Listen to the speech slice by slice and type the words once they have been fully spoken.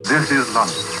This is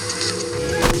London.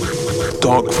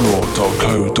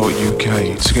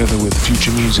 Darkfloor.co.uk, together with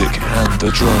Future Music and The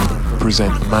Drone,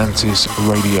 present Mantis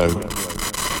Radio.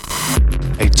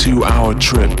 A 2-hour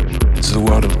trip to the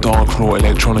world of Darkfloor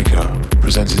Electronica,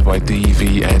 presented by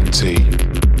DVNT.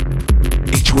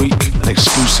 Each week, an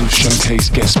exclusive showcase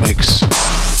guest mix.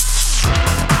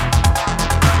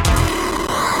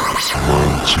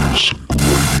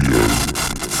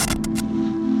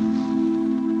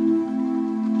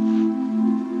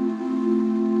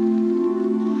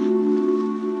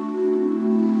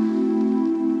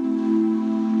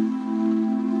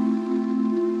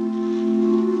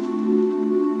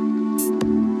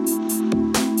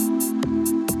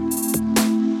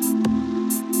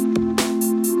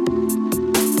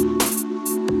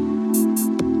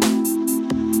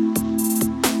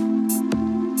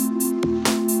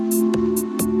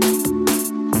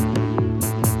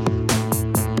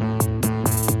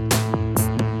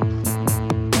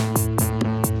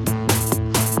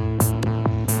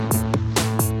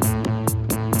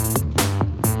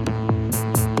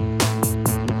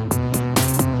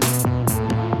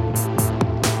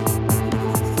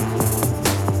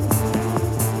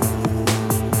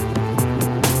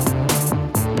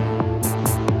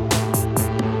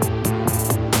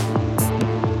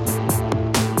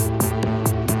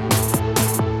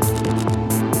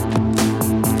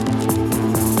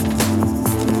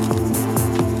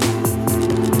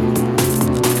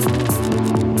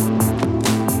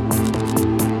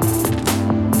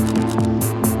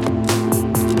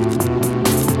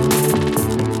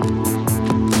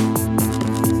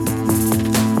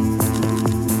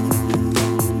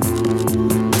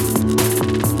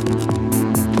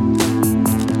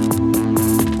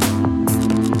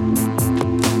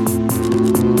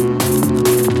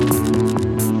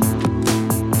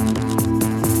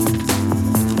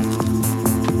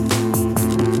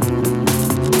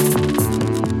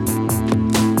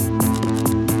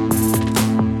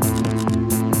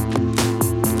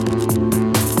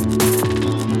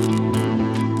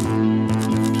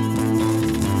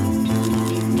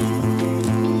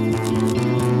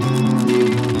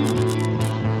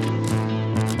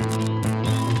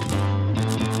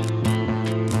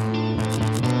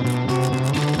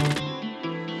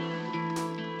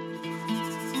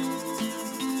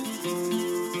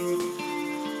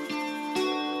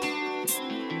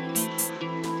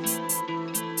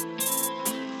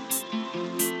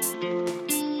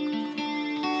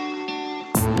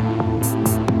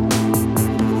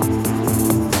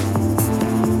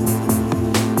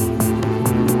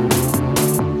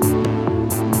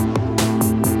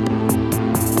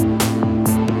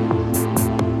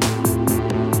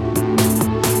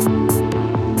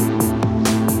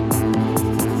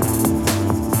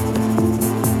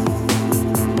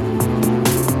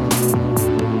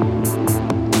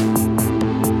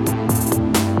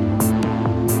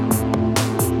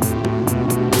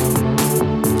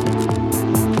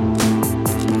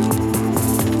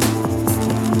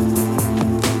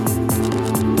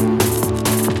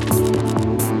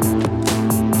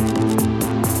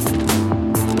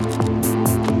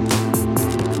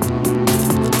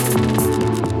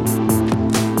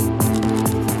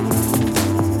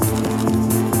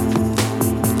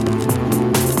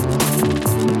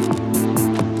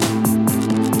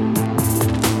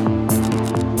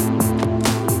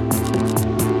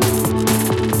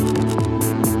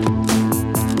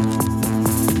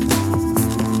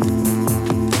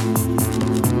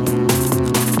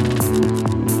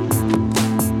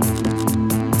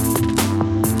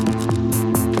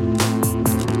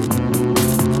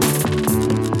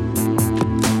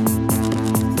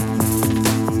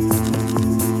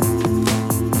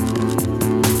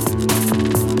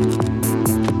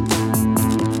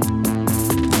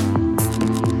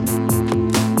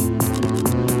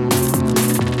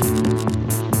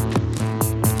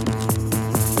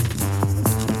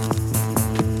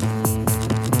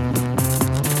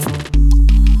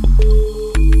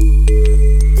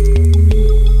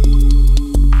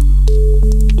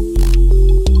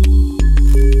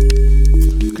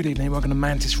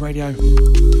 Mantis Radio. Mantis Radio.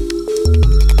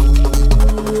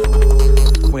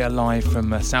 We are live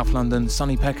from South London,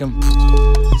 sunny Peckham,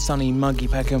 sunny muggy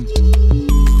Peckham.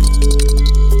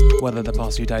 Weather the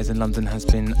past few days in London has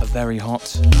been very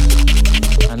hot,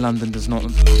 and London does not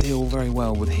deal very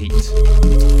well with heat.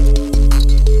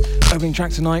 Opening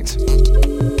track tonight,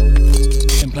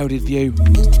 Imploded View.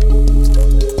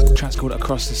 Track's called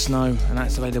Across the Snow, and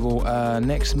that's available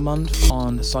next month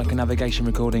on Psychonavigation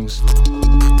Recordings.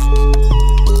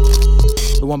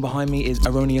 The one behind me is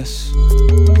Enoruos.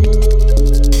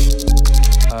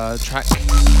 Track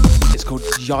is It's called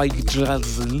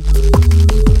Yggdrasil.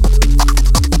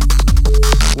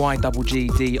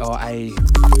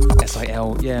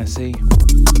 Yggdrasil. Yeah, see?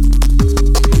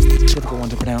 Difficult one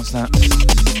to pronounce that.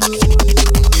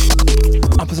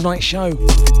 Up for tonight's show.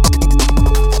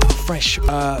 Fresh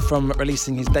from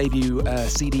releasing his debut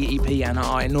CD EP and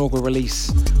our inaugural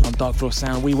release on Dark Floor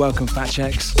Sound, we welcome Phat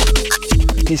Chex.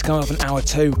 He's coming up in hour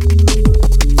 2.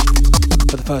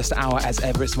 For the first hour, as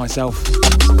ever, it's myself.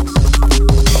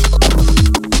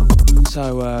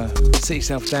 So sit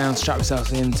yourself down, strap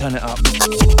yourself in, turn it up.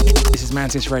 This is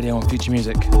Mantis Radio on Future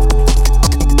Music.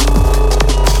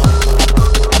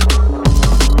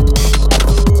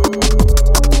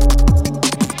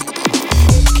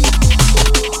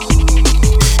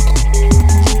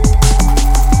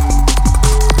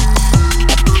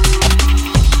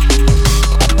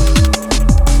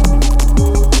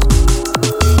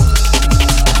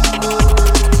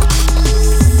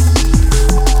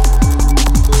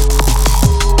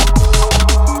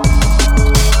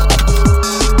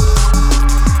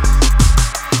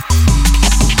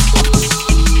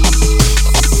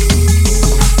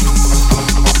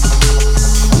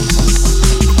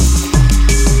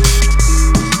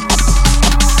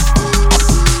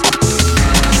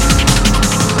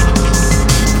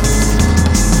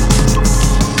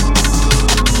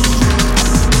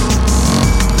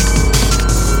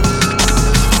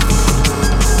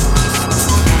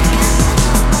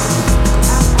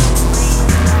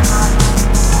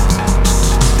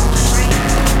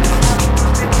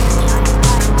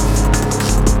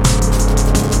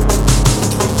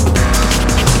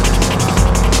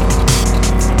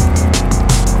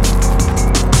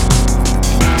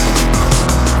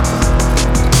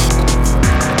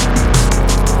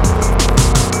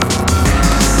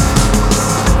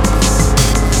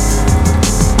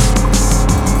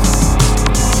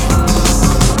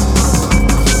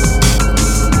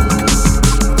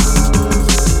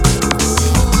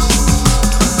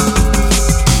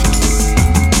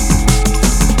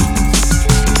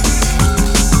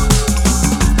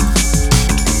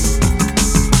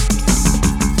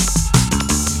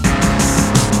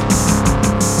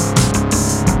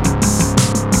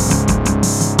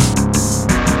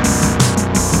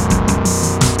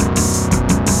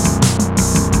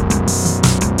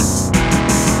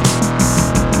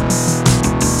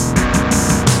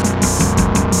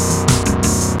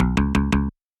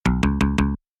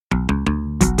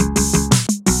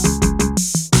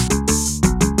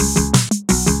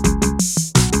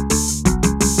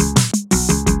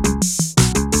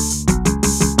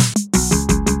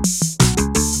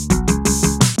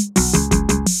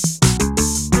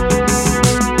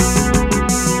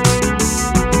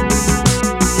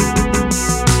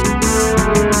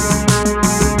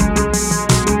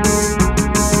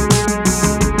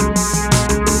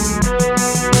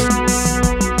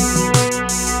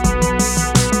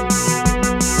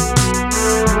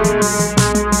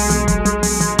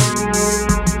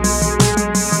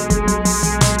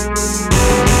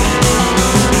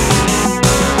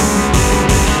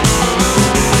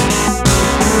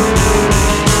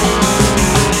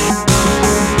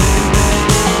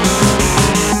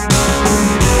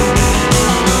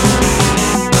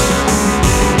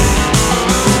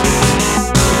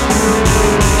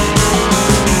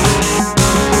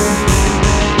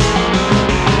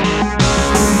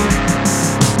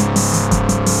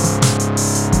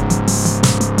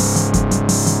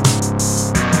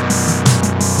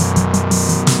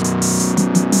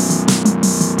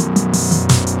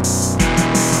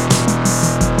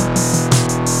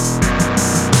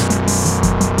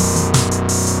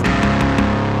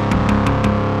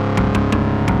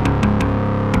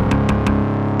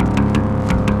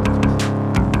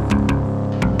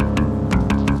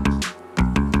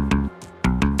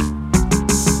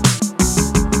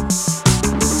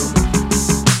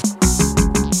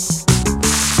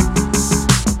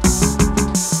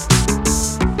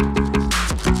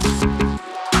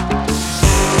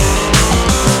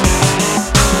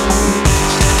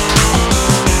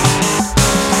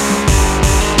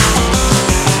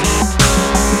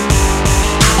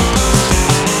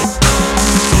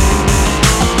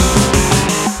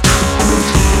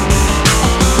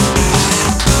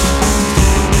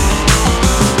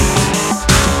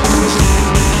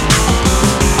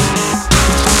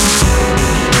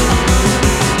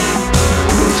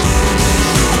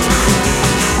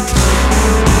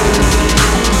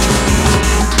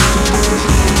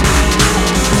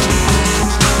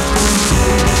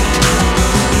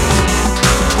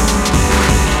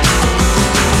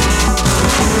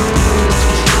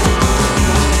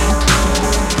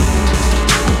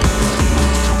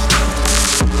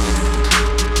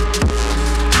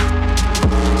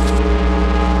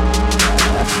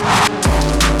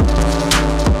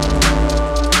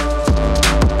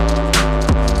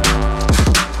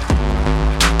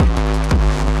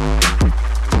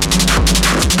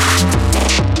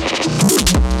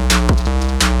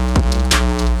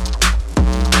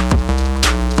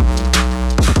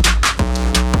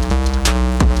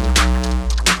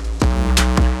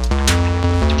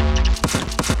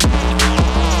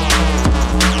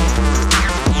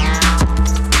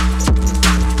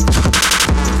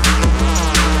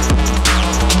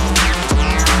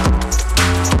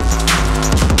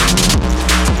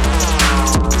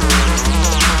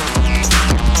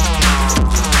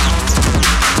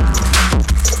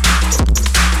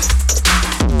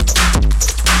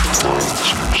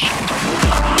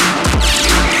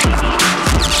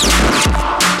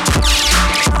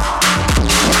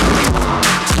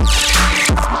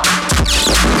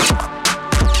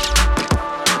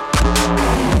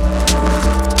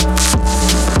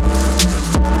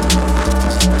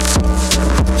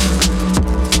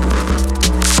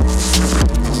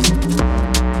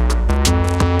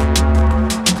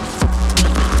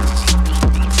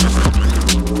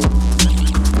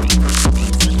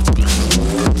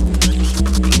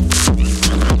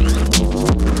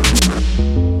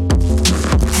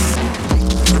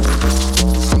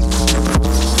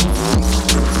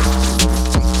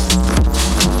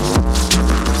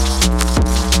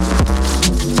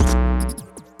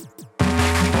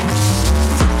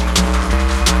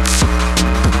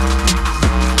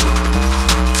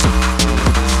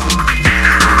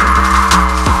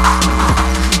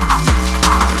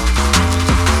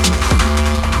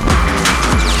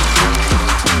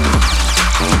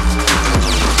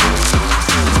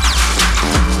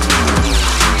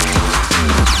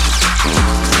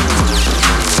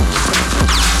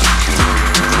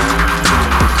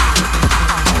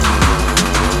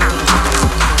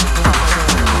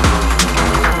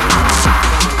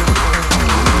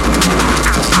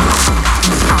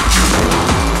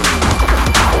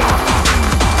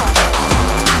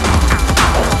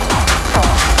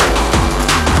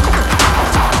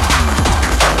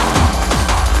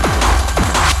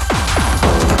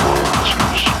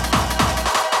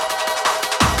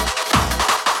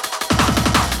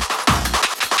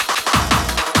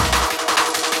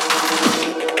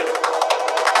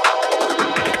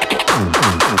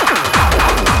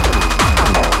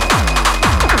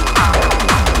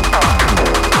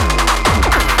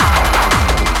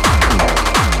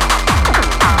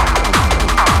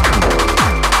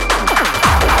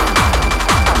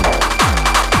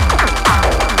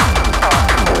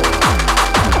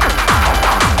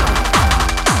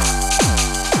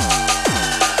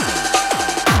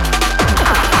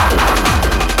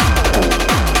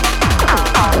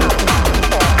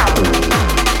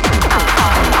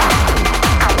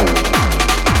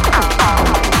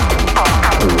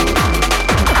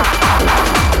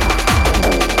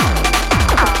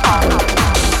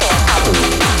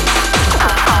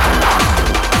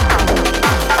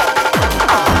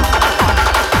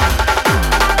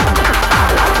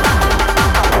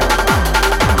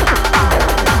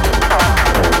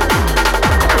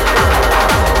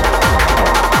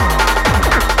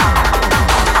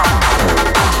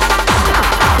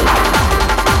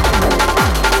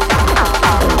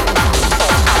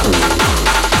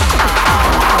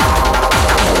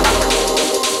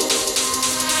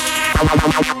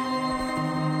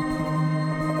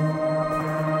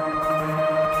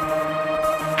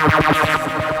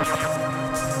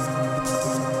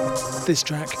 This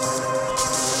track,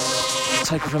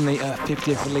 taken from the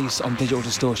 50th release on Digital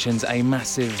Distortions, a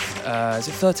massive, is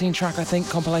it 13 track I think,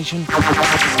 compilation?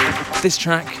 This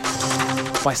track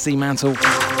by Mantle,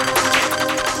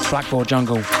 Blackboard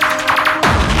Jungle.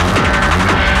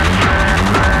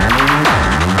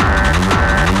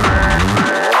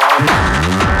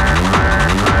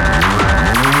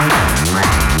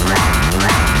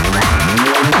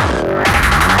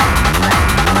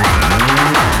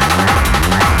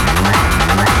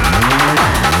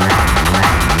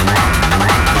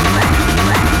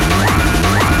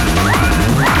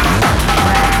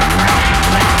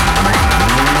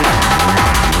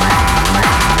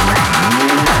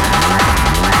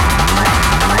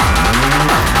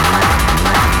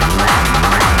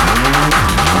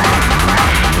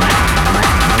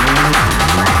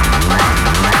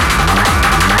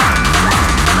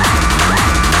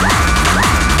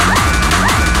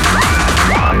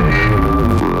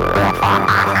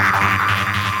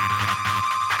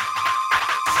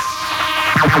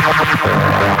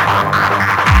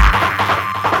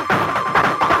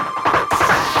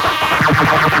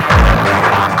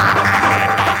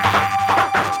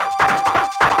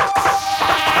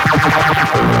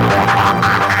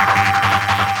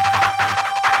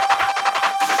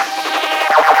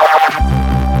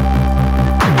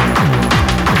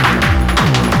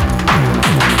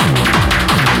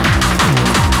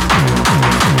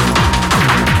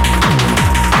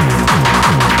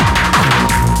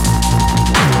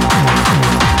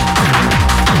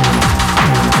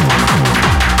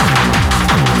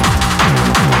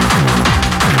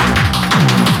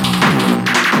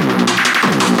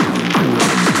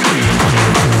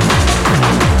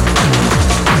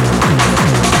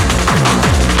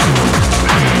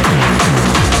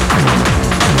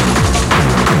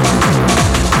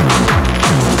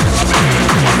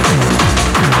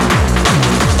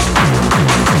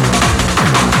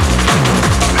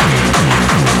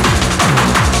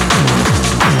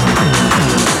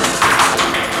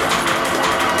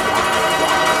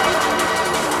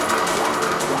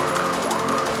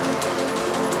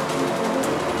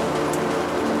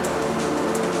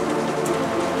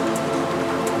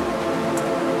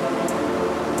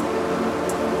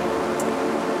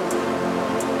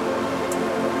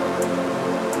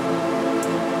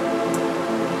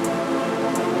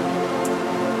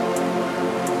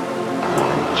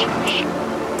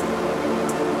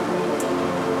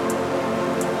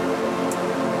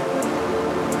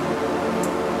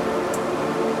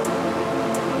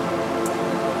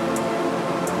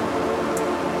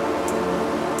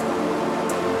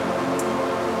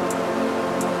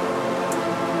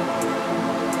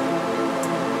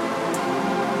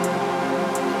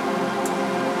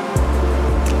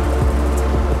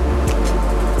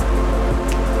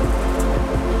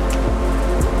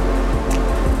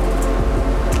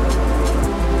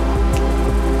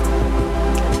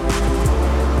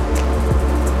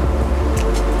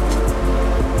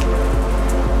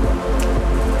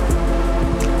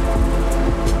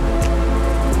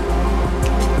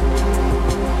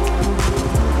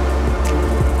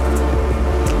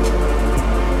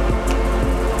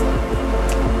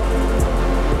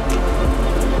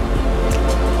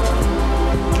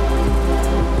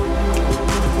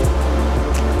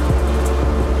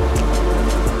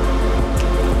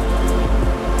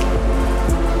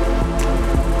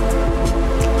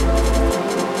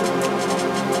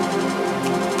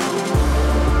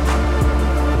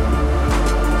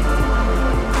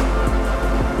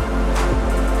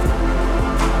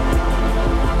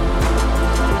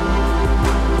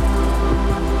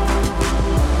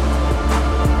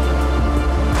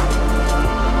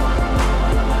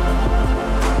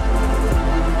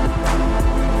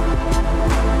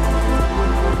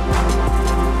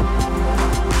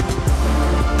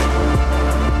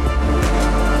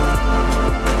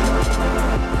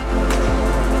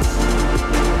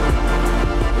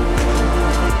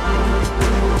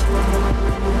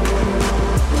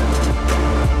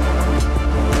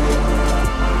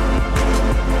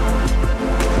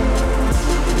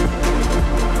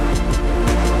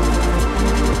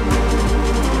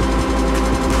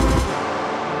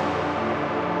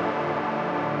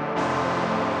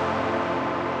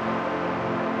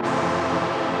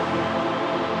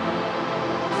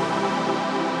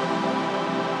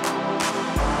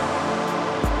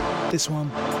 This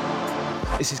one,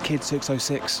 this is Kid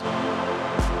 606.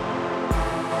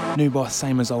 New boss,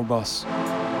 same as old boss.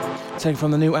 Taken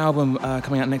from the new album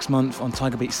coming out next month on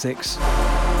Tiger Beat 6.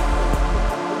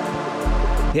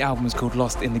 The album is called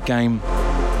Lost in the Game,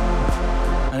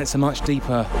 and it's a much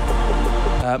deeper,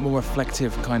 more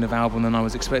reflective kind of album than I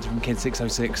was expecting from Kid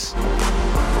 606.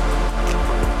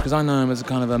 because I know him as a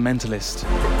kind of a mentalist,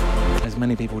 as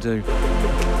many people do.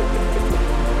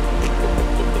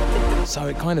 So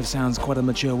it kind of sounds quite a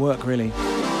mature work, really.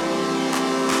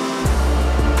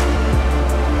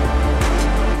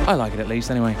 I like it at least,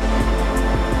 anyway.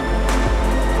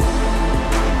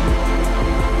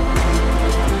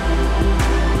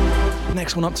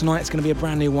 Next one up tonight is going to be a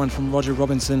brand new one from Roger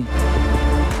Robinson.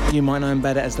 You might know him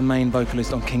better as the main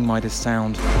vocalist on King Midas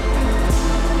Sound.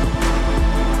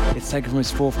 It's taken from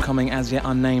his forthcoming as yet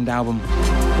unnamed album.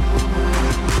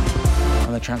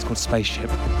 And the track's called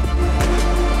Spaceship.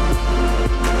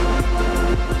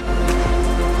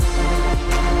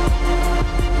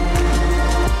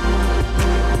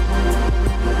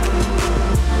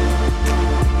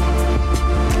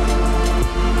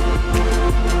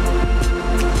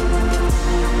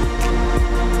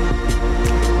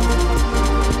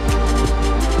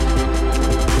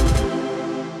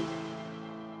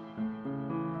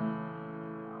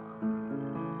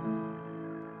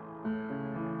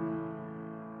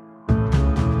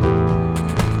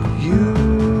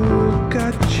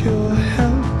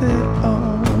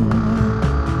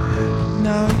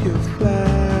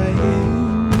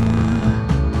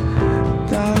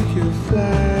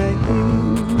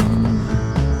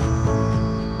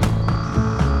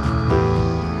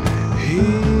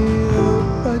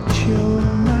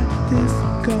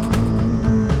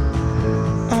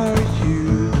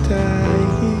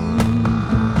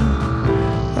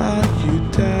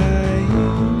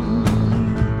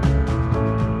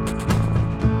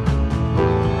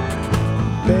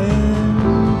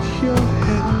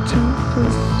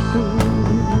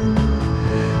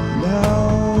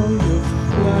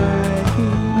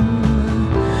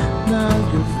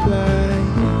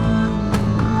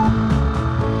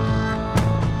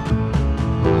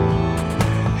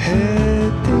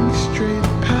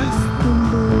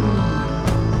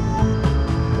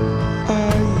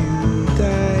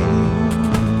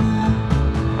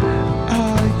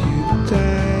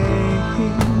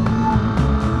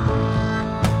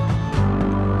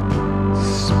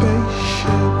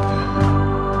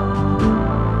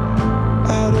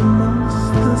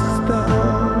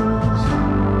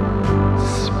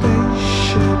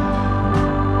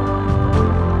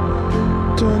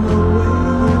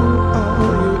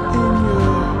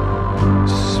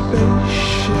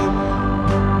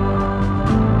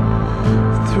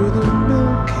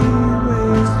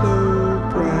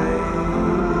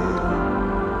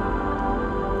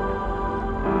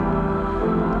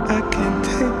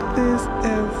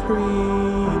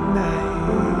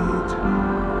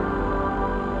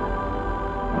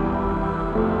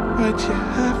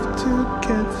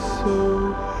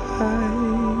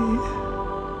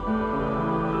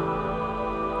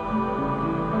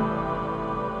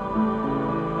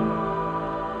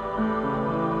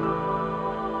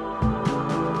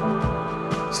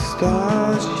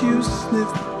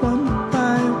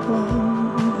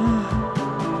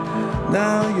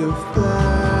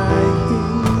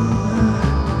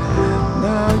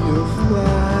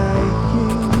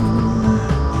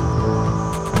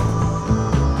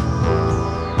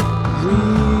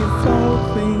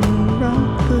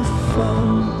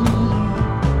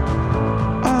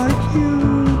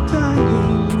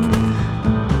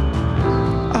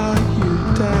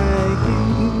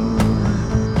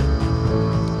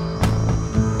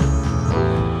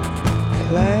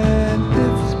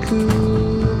 Planets,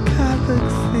 blue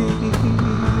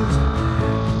galaxy.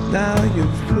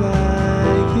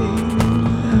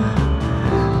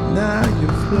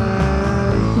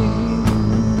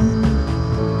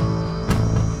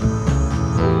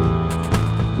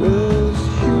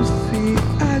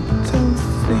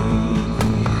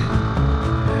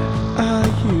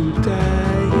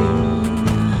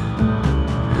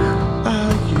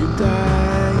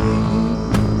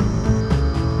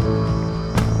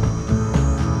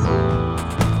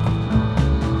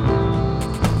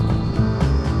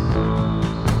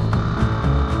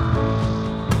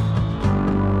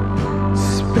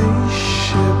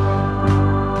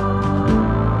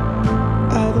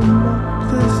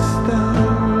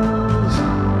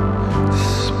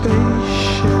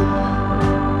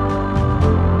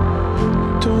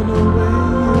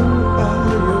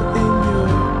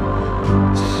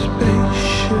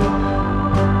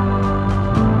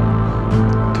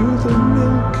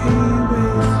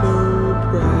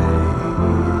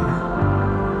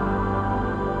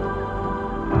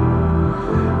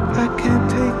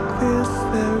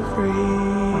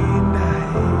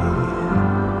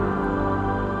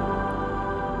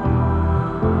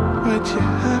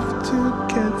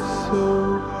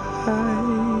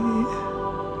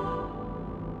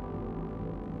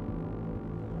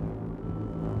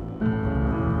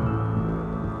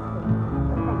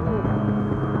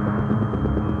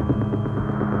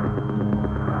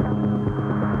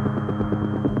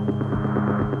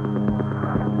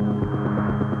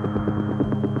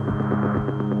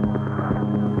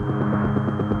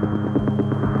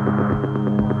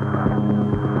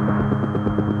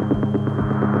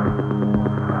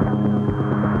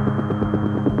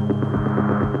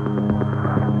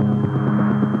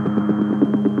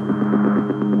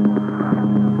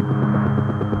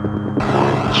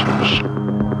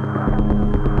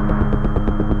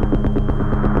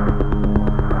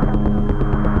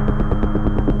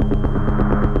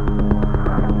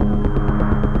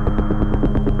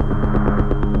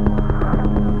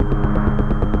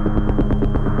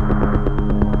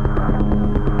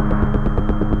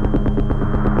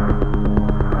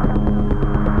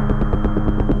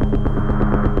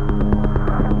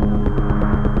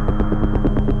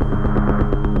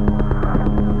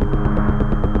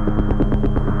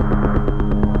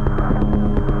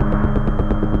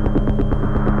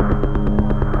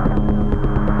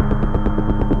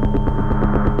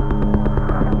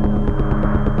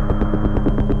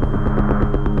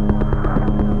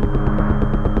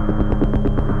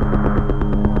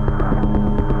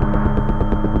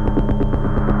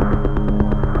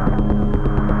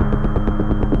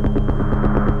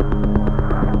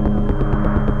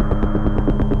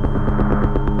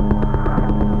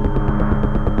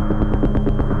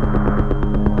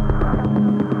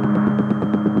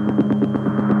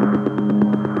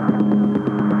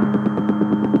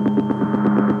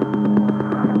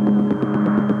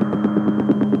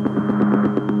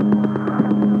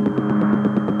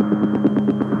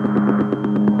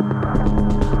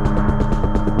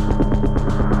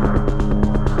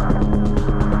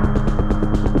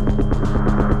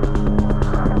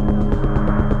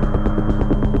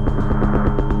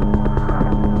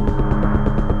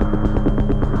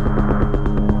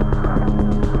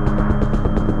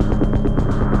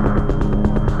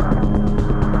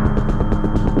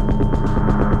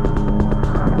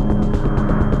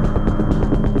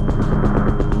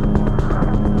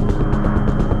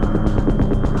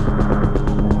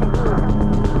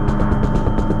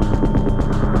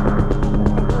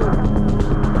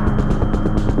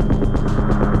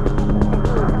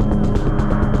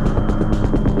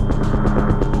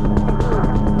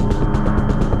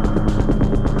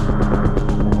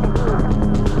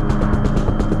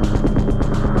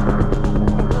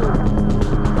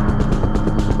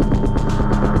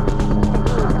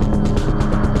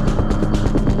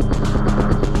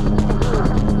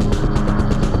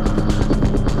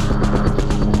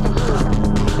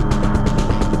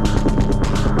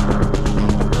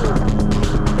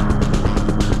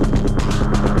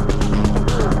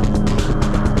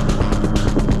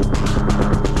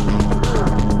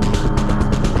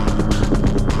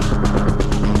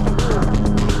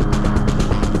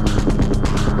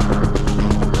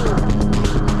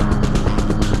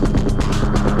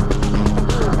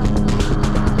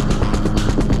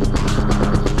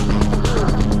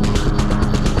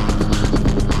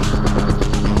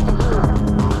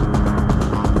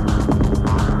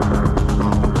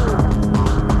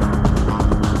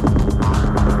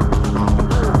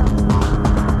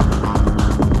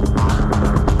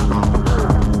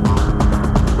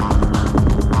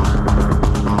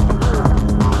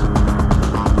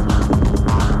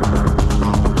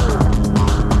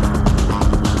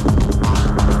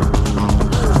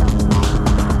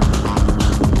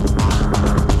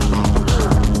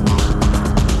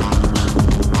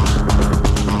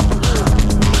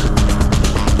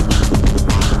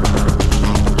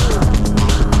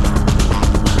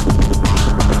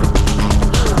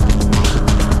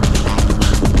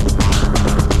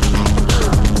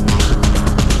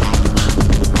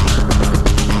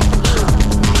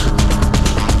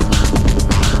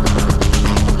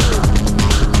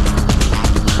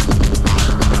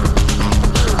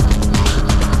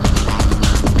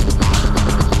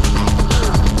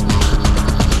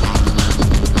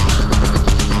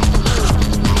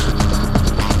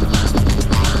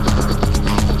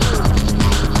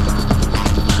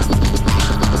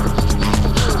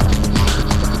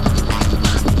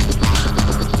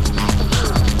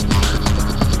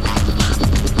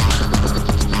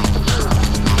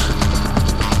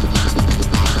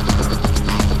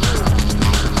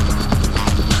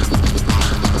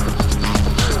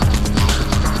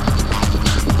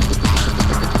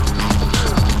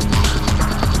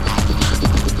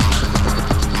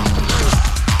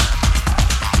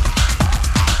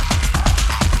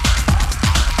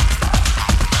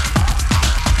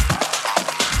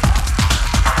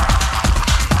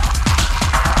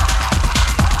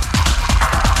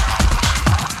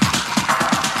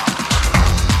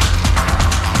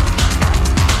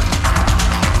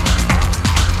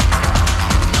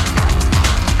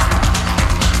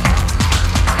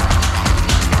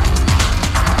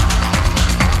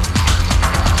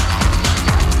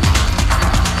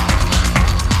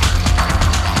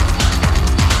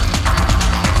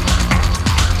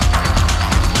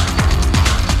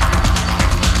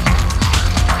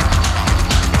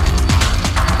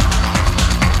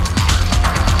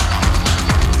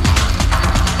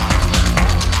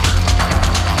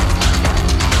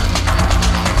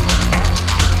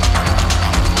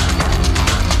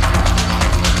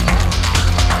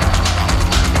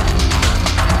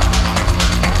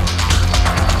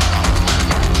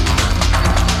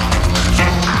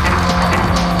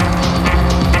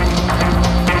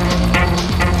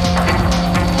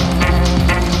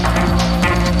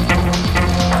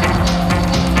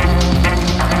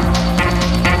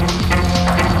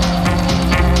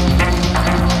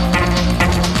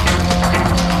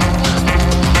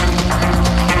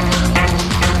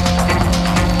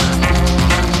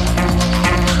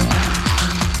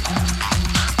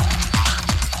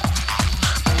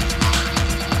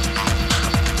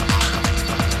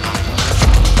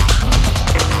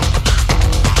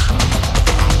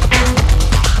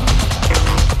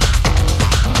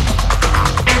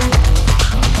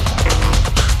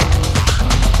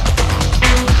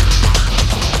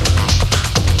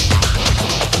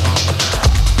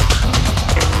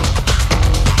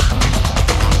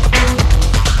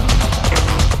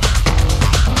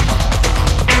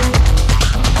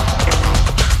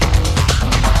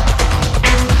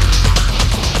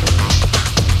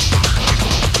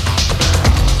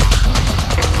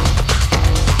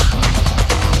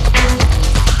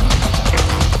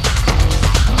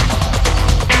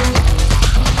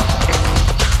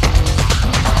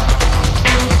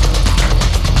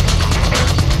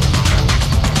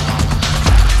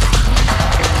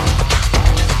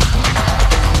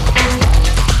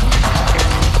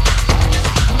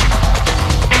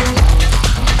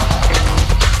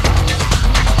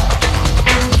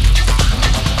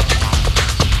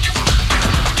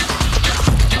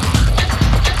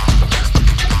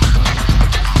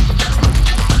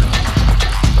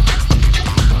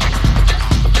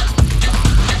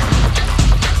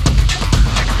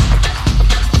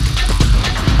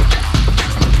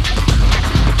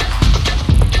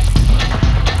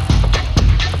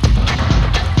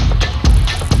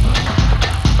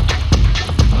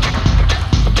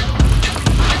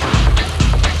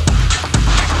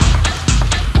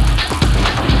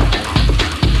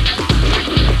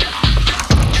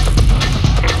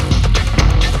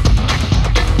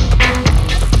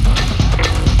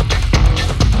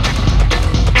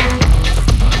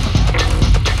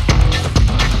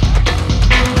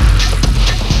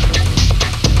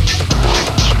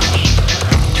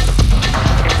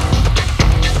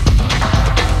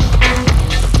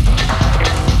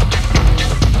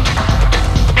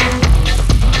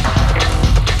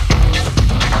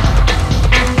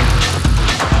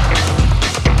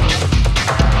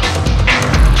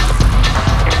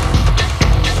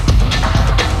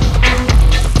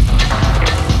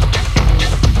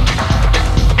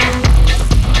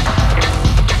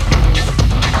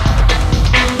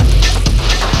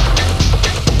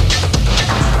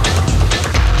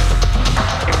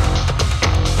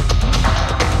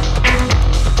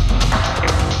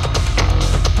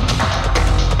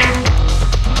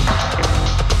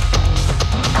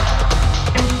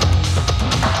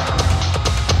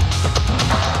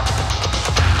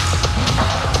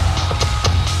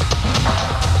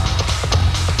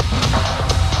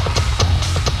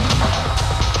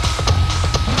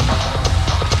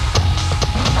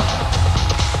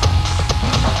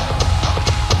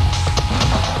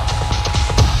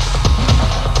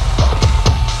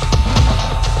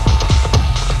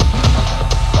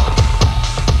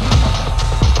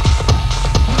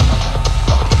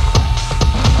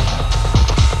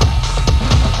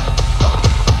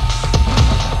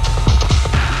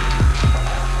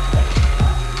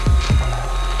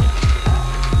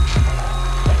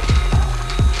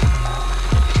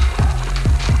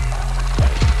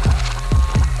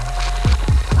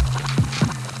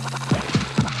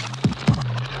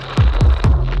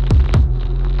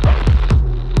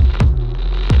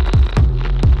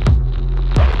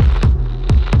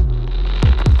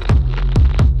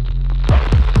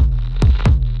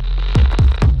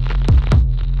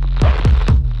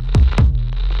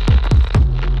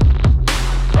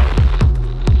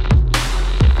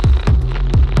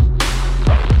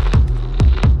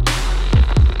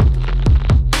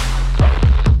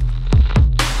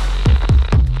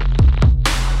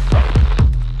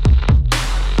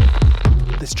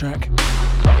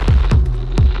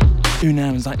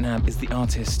 Unam Zetineb is the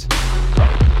artist.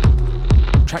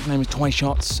 Track name is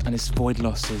Twishots, and it's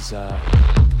Voidloss is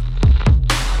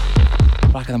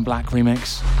Blacker Than Black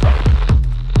remix.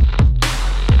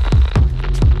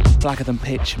 Blacker Than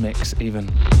Pitch mix even.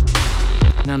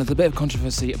 Now there's a bit of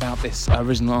controversy about this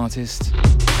original artist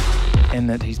in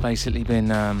that he's basically been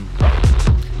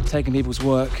taking people's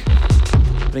work,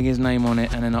 putting his name on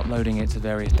it and then uploading it to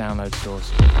various download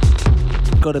stores.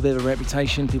 Got a bit of a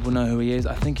reputation, people know who he is.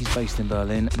 I think he's based in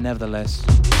Berlin. Nevertheless,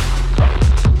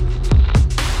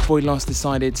 Voidloss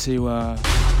decided to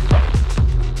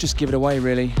just give it away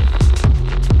really,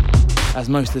 as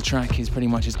most of the track is pretty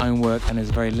much his own work and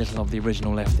there's very little of the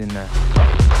original left in there.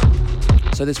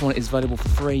 So this one is available for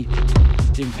free.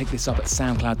 You can pick this up at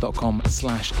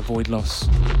soundcloud.com/Voidloss.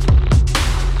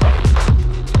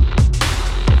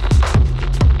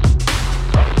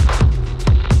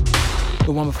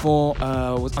 The one before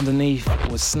was Underneath,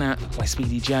 was Snap by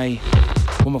Speedy J.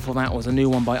 The one before that was a new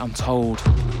one by Untold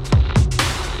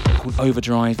called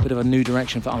Overdrive. Bit of a new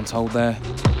direction for Untold there.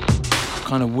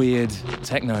 Kind of weird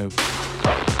techno.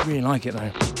 Really like it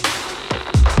though.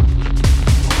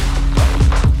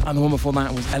 And the one before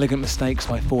that was Elegant Mistakes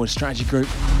by Forward Strategy Group.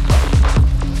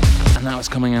 And that was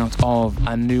coming out of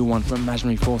a new one from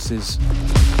Imaginary Forces.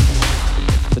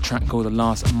 The track called The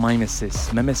Last Mimesis.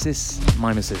 Mimesis.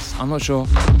 I'm not sure.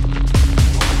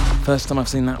 First time I've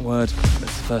seen that word, but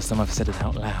it's the first time I've said it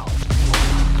out loud.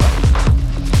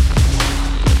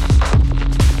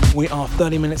 We are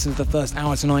 30 minutes into the first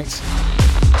hour tonight.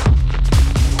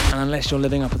 And unless you're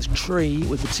living up a tree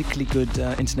with particularly good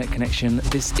internet connection,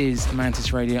 this is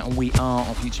Mantis Radio and we are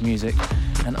on Future Music.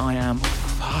 And I am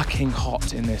fucking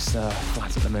hot in this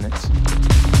flat at the minute.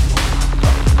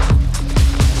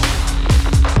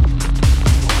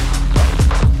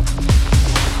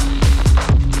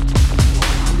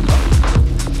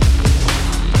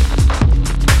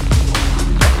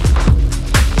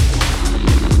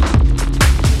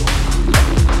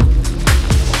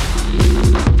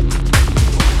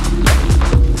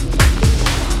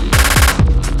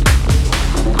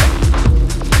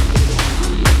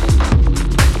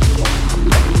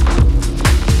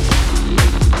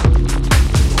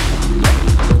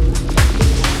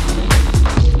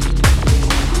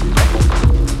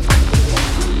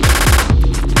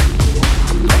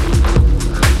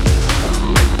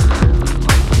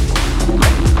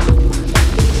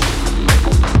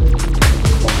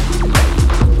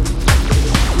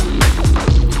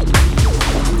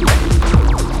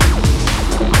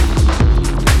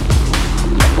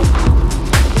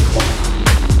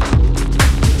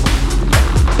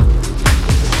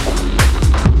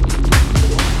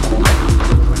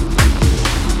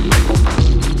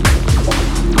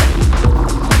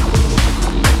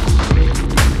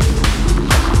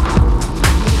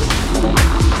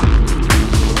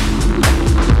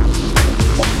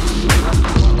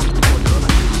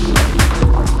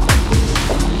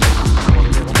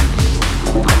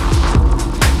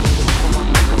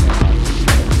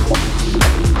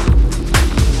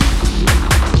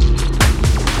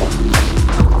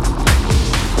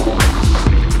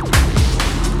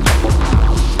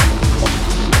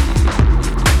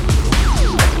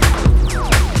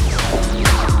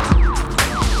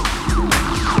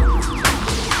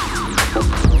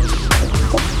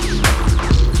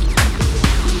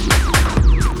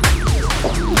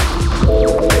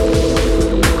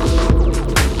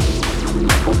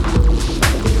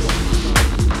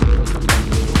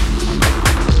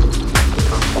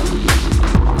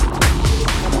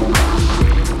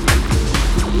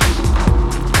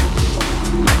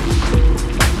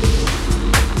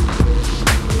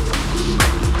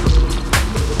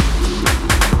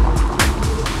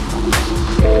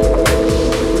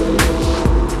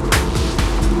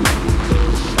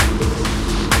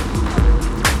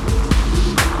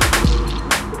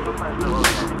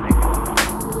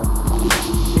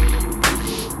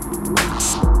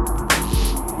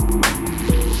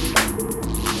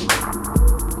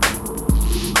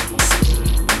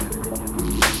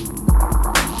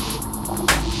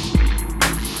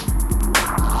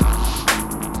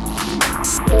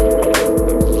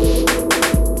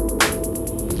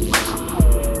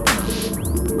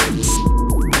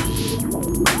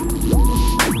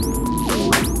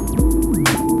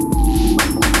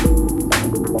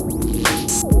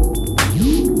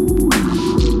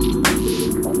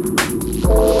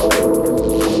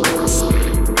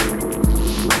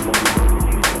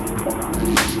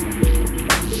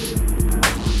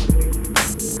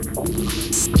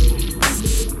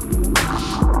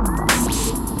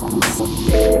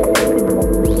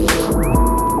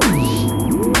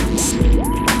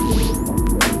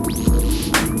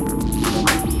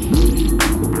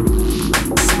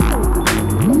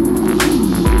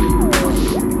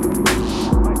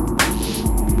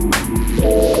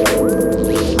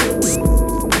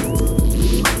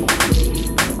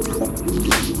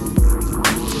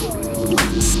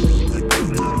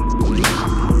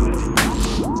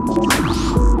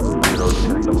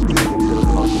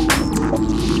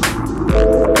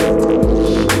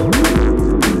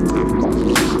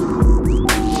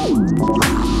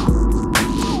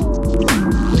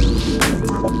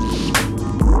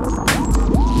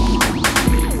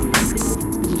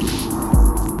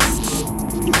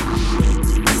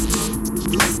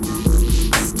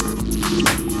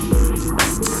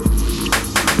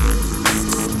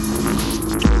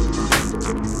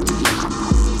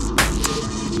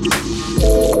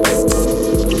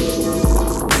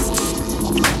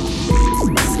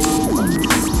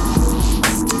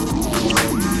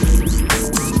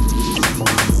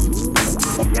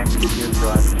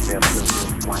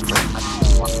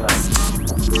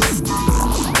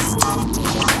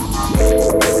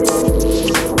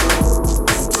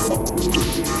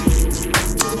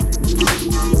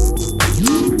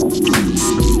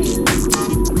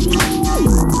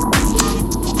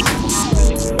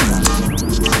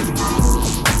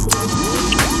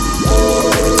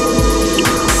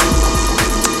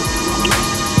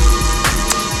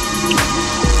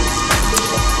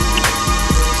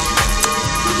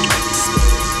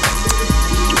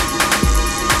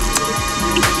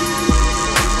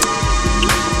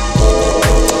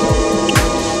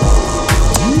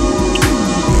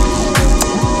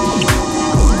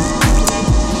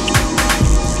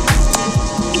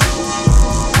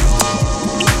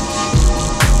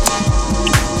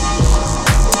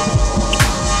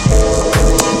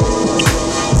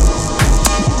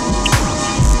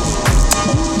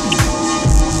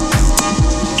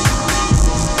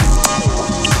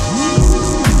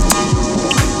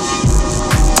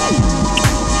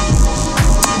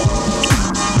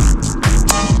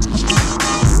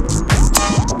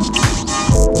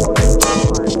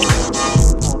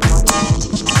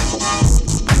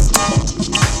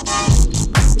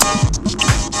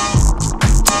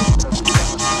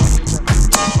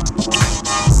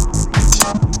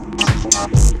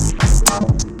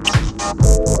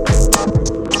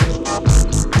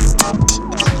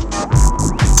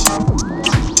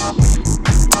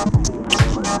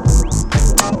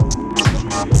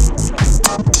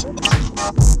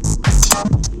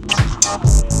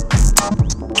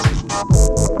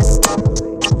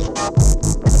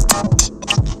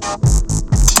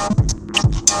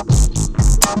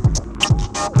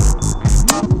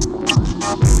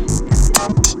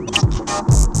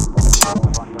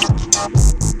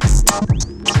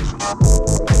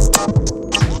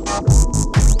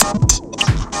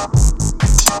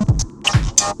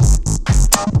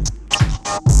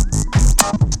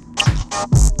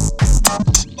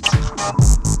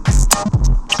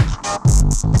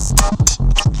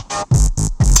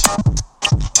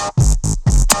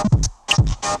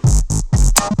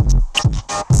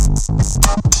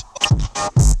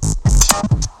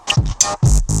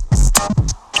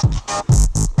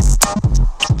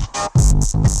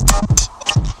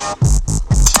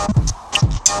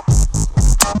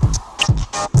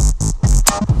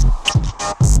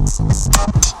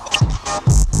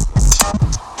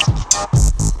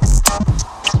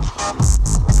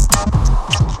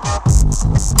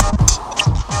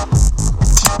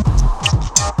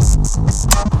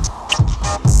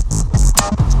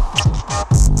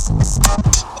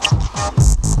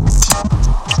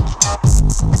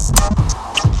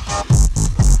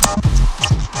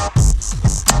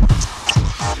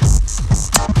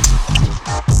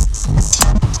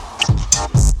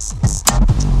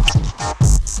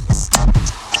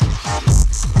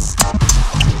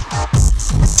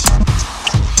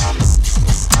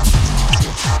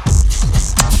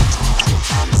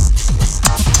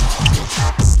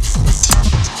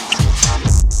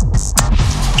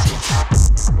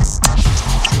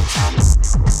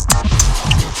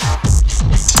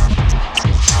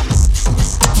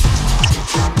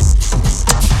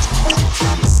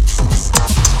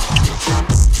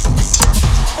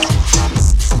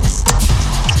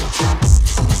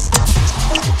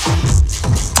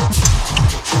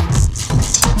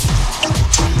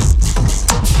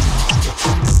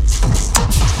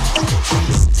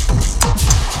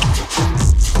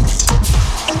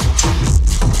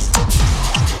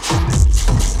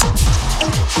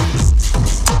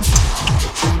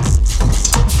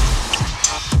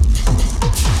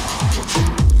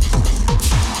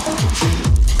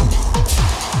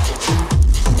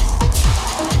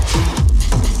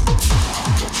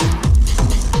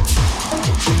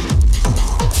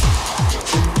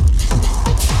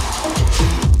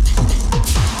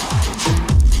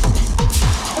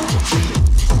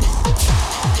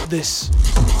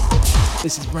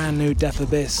 This is brand new Death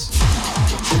Abyss.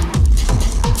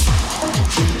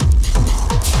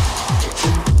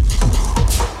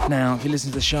 Now, if you listen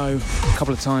to the show a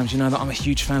couple of times, you know that I'm a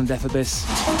huge fan of Death Abyss.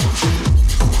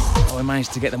 I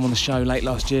managed to get them on the show late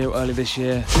last year, early this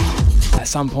year. At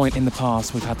some point in the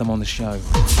past, we've had them on the show.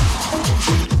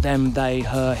 Them, they,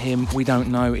 her, him, we don't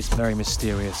know. It's very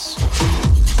mysterious.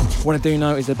 What I do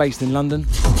know is they're based in London.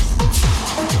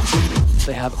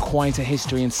 They have quite a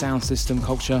history in sound system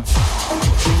culture.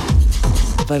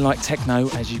 They like techno,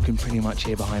 as you can pretty much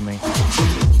hear behind me.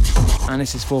 And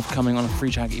this is forthcoming on a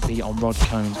 3-track EP on Rod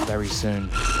Cones very soon.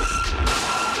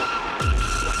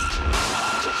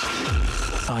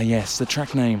 Ah yes, the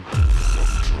track name.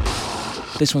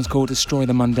 This one's called Destroy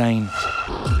the Mundane.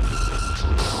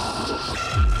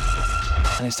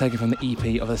 And it's taken from the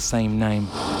EP of the same name.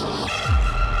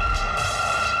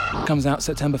 It comes out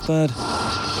September 3rd.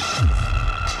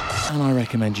 And I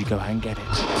recommend you go out and get it.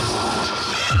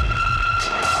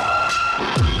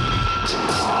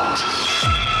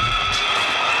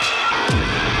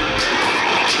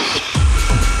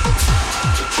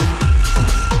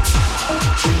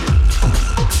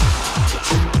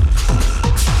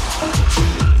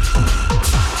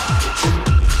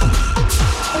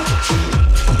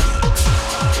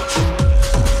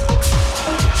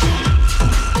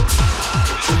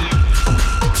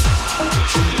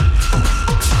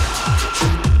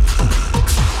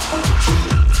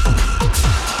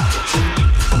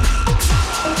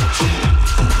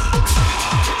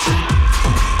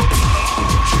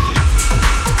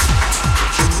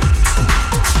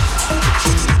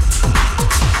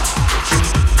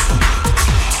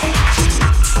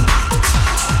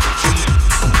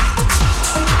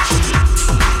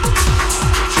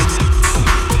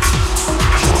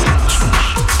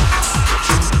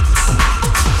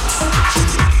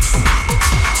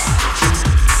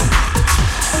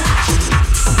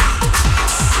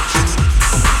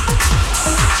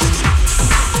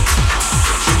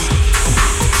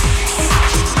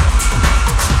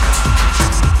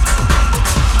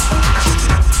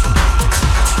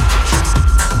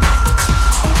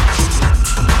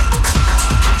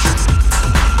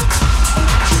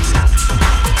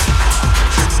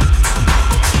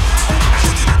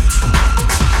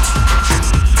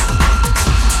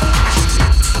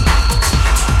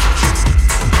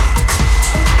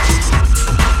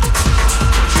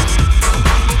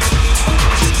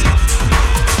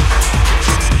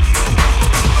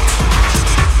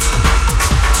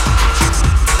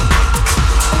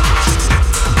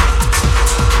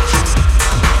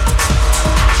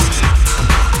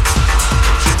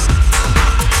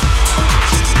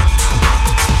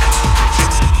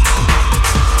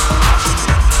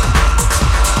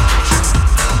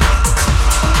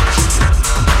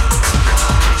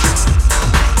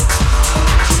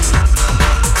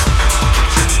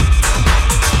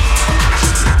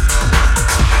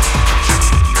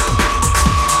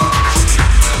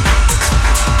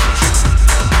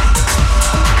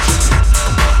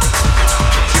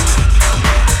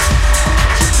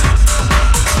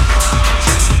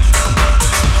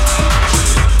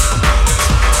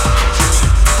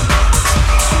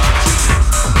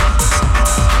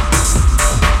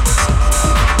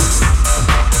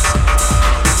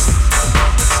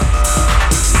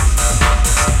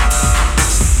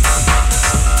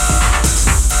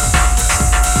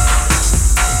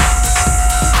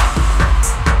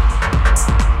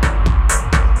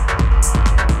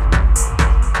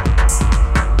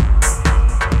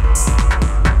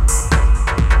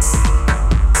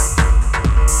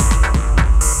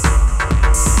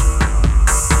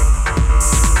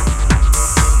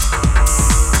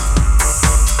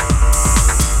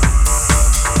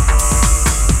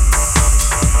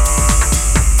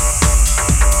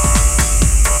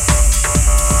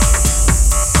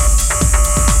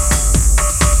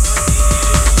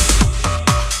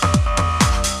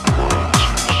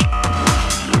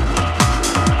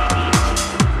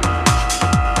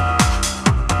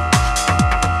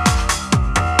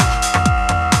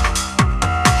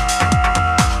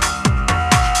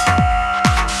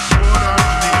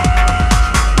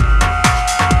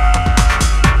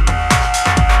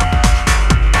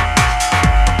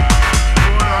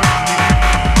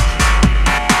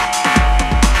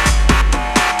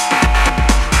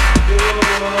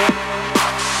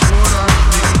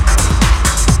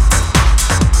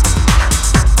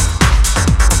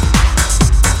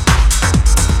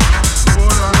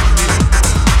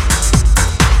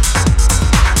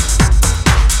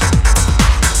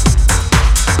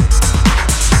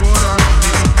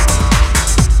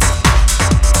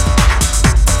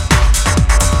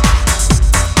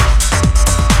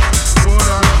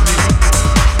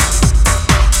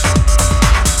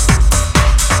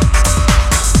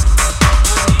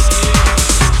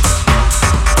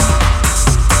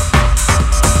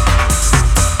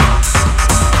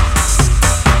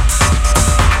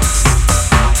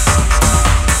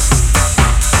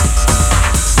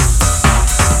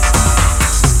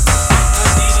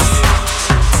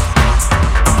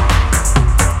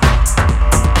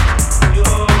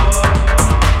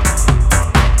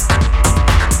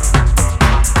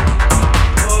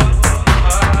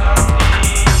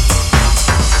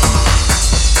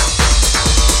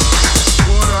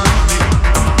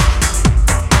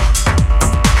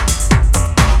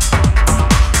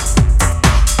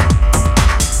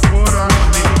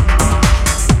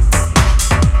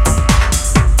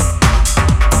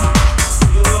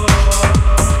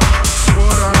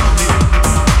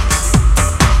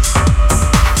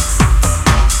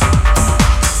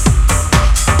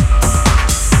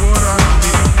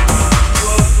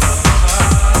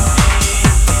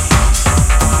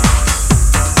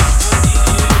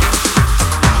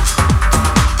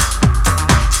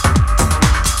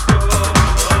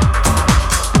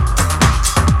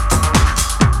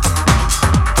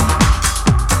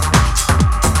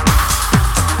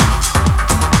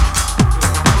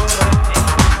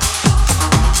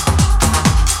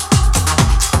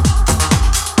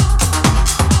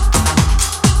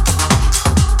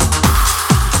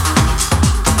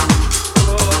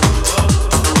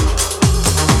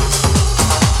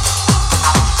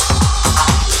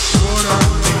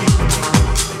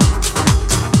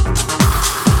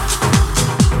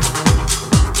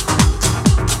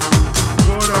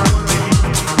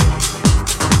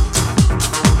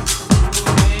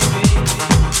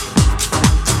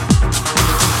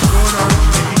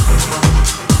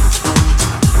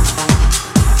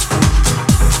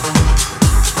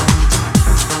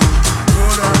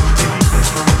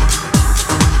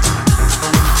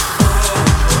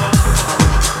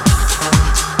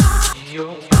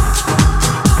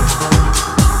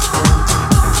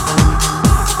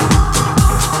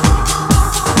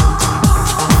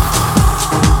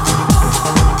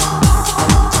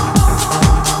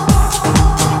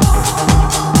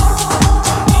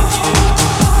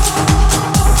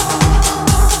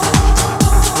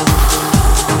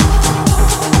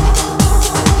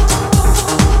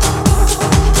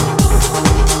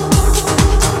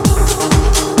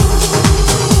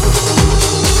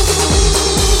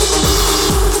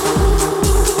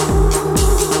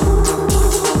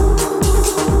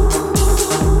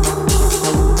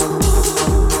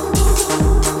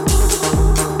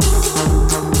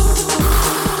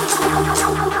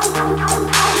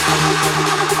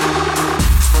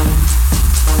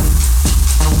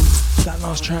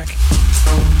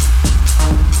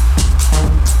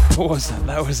 What was that?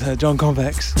 That was John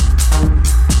Convex.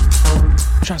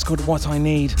 The track's called What I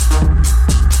Need,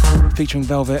 featuring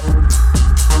Velvet.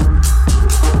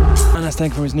 And that's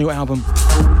taken from his new album.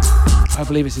 I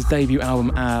believe it's his debut album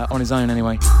on his own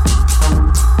anyway.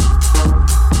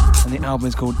 And the album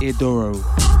is called Idoro.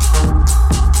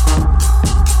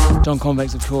 John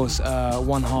Convex, of course,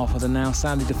 one half of the now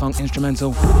sadly defunct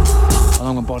Instrumental,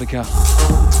 along with Bodica.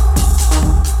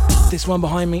 This one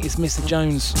behind me is Mr.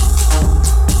 Jones.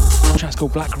 The track's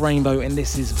called Black Rainbow, and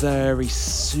this is very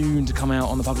soon to come out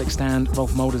on the public stand,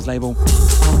 Rolf Mulder's label.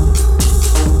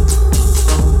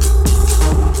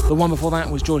 The one before that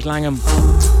was George Lanham,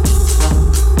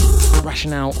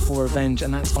 Rationale for Revenge,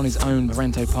 and that's on his own,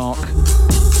 Pareto Perc.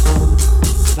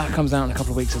 That comes out in a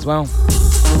couple of weeks as well.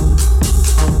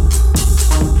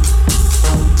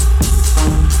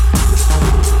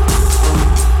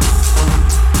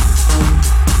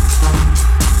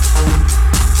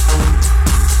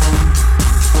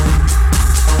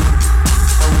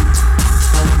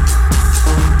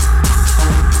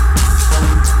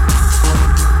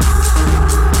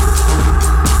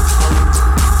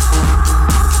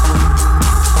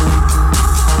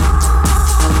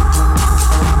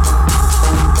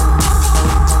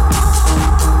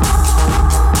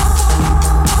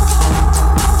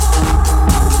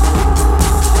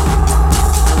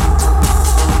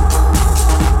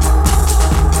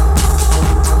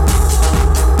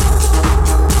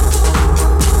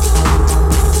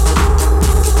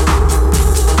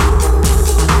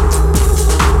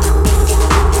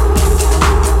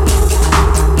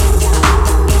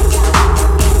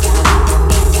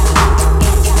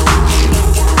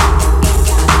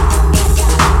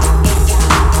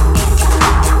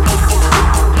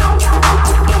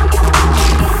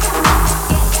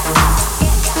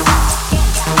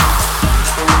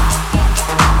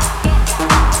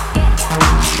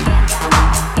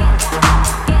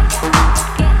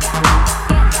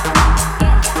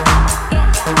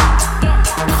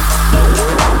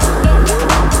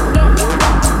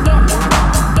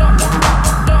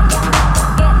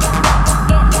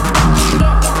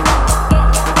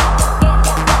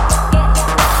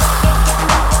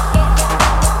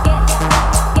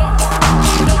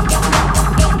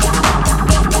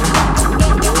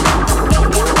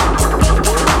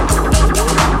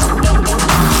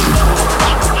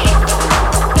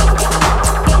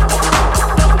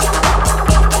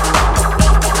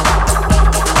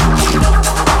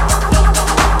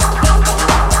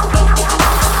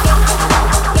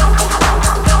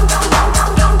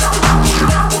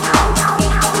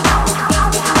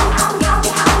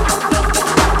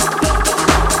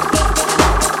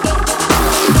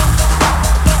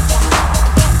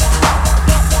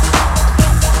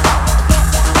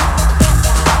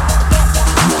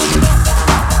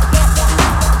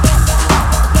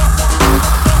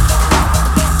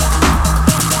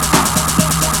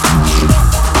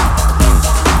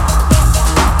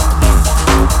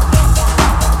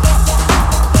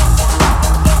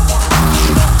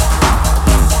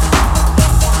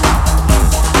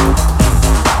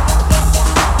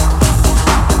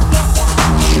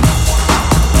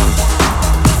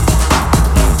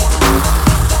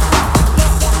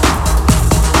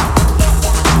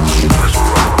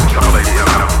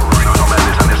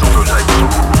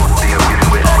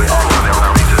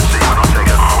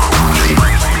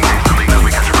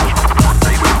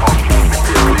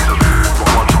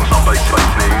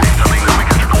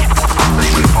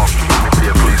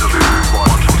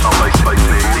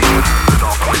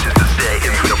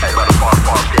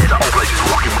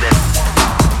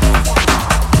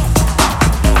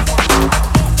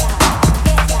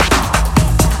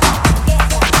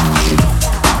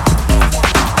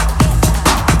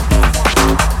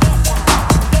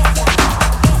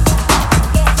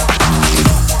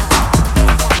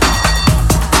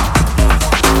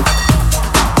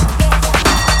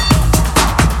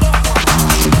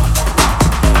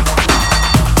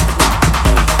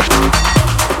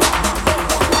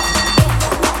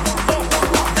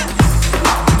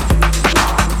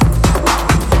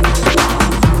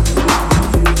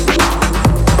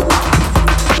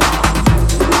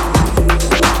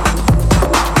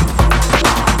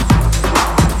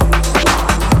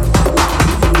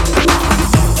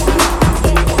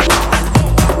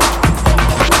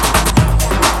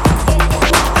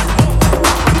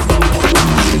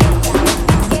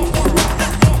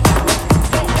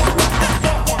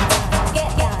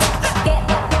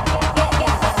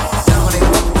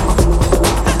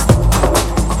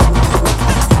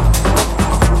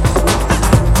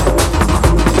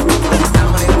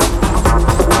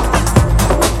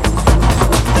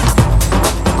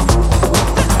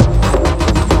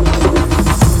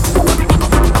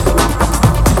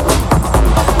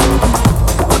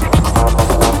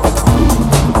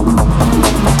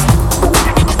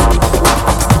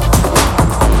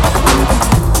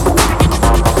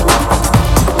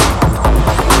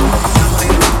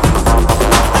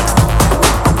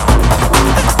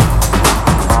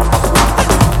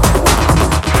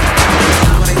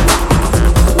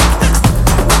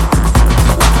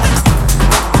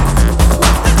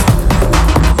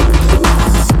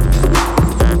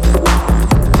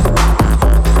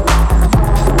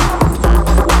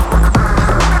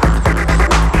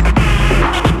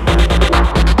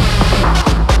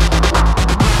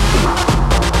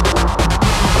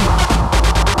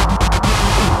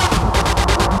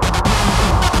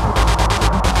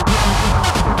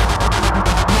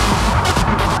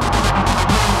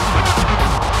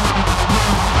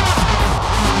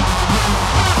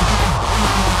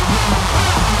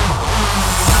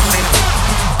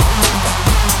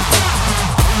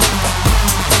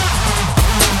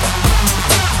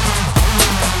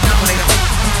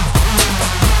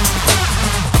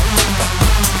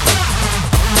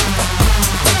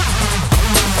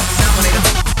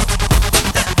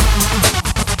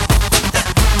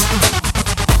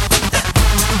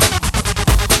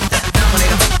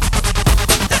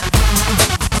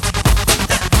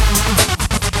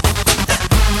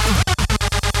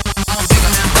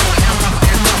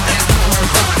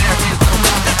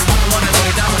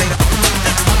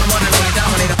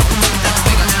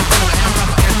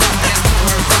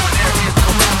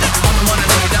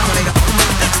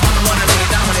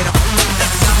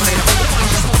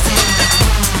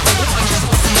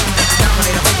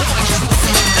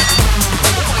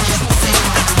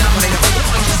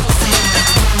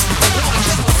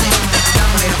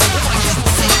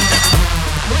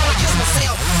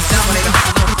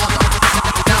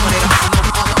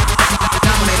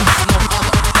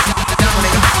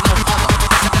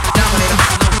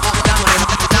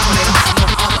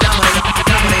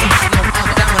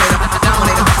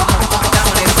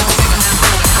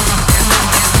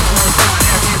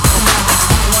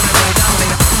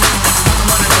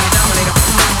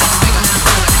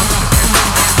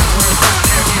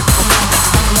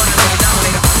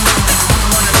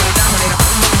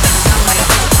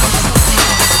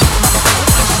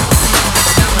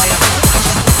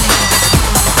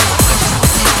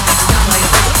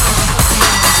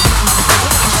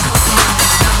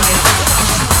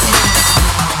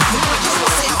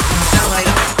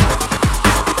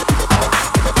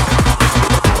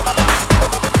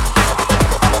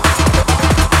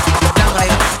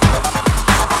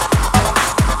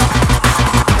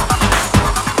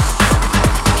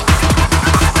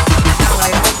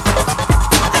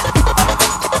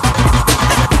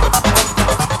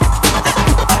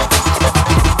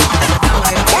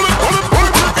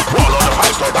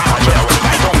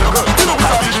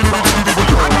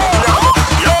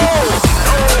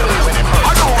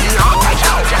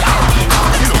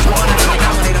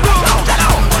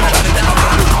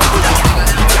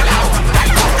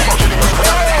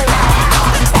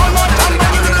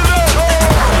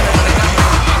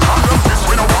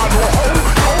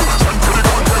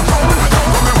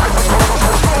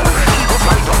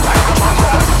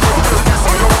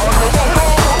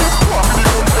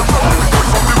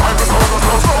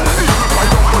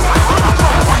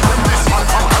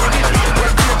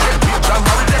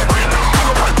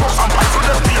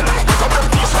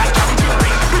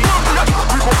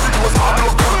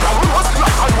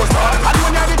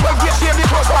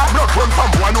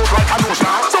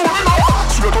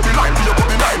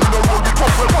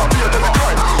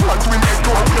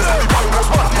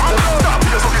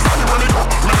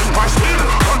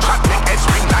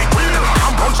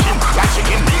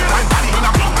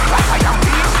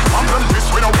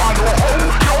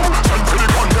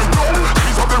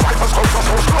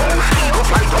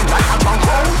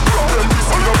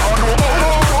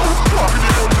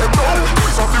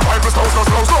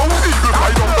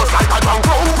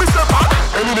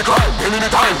 Enemy crime, enemy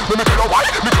time. Let me tell you why.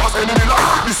 Me cross enemy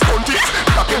line. This country,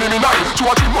 that enemy nine. 2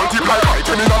 or 3 multiply by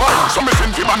 10 in a line. So me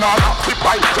send him banana, flip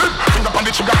by flip. Finger on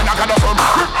the trigger and I got a firm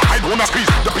grip. I don't wanna squeeze,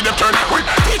 the pillar turn quick.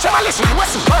 Teach him a lesson,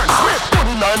 West turn swift.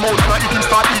 29 more than I eat him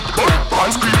start eat. Man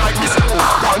scream like this.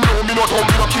 Man know me not home,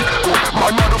 me not kick.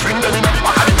 Man not a friend, them in the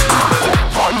back of the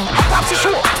fun, that's the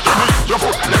show. Give me your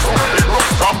foot, let's go. It rough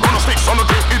from gonna sticks on the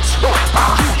day. It's slow.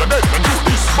 You the dead and you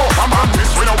this. Both a man this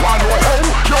when I want no home.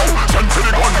 Yo, send to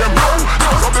the gun them now.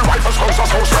 Cause of the rifles house are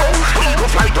so slow. Eagle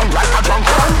fly down like a drunk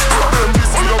crow. Then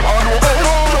this when I want no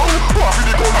home. Yo, off in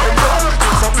the gun them now.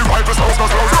 Cause of the rifles house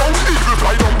are so slow. Eagle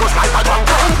fly down just like a drunk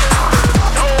crow.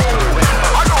 Yo,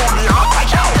 I know me out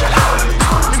like out.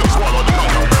 Me no swallow the gun.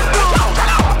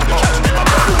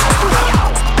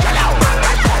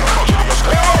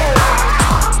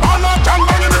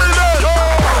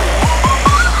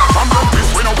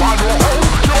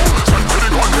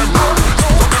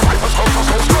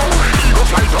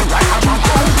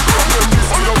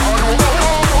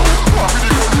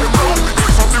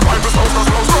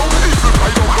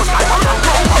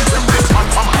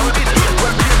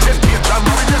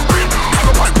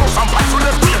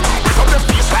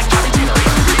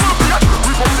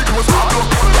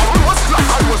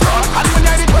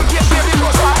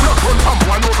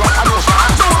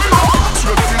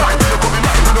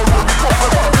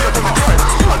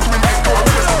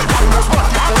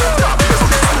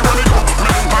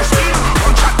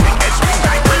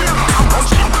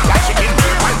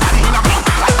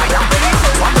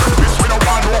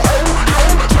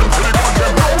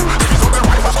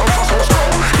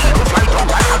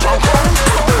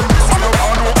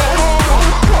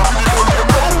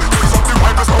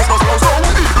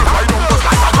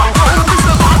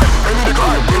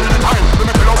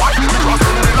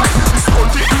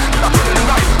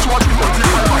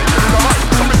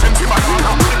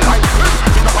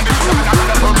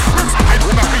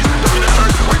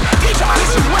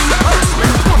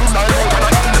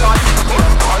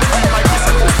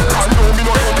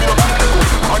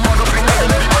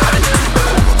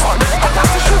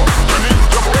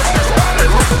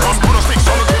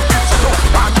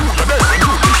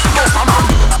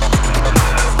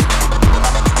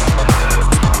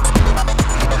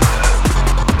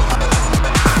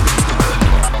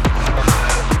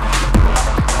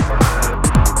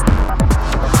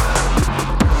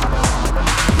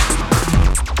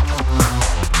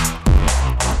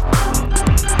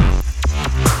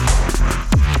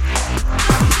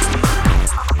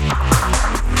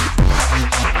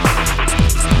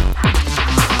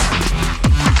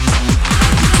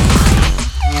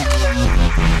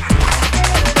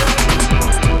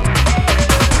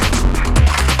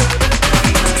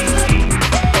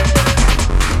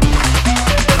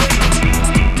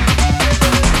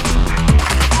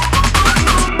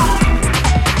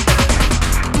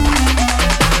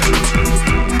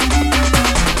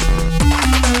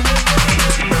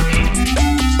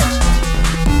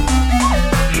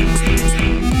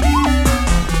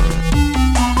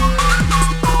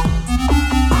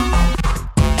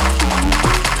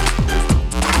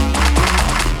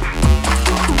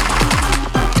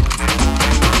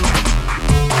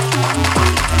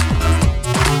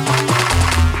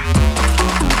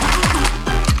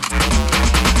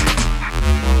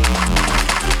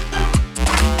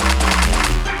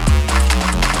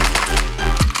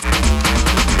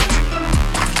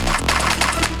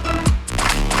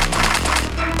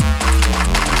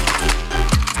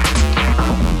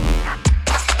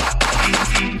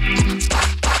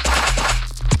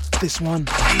 This one,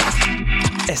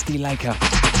 SD Laker.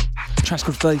 Track's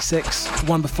called 36.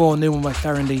 One before, new one by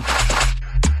Ferendy.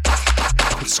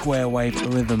 Called Square Wave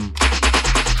Rhythm.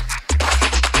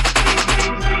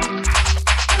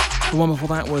 The one before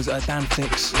that was Dan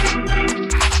Fix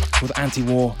with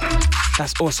Anti-War.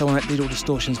 That's also on that Digital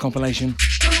Distortions compilation.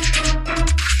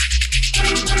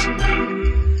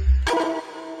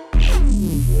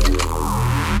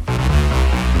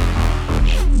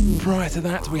 Prior to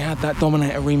that, we had that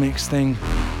Dominator remix thing.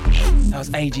 That was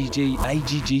AGT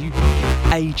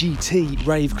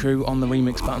Rave Crew on the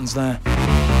remix buttons there.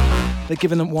 They're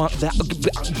giving them one.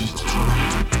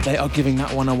 They are giving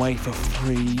that one away for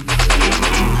free.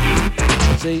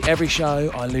 See, every show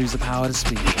I lose the power to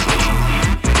speak.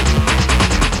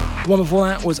 The one before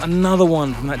that was another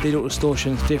one from that Digital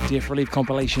Distortions 50th Relief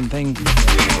compilation thing.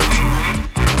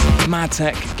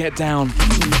 Mad-Tek, Get Down.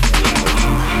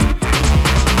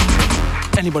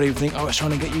 Anybody would think I was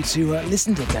trying to get you to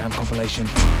listen to the damn compilation.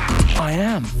 I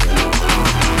am.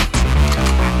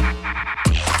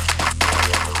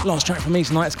 Last track from me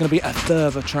tonight is going to be a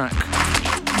further track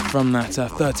from that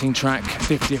 13 track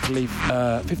 50th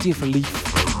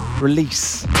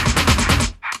release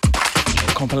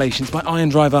compilations by Iron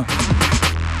Driver,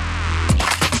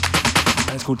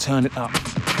 and it's called Turn It Up.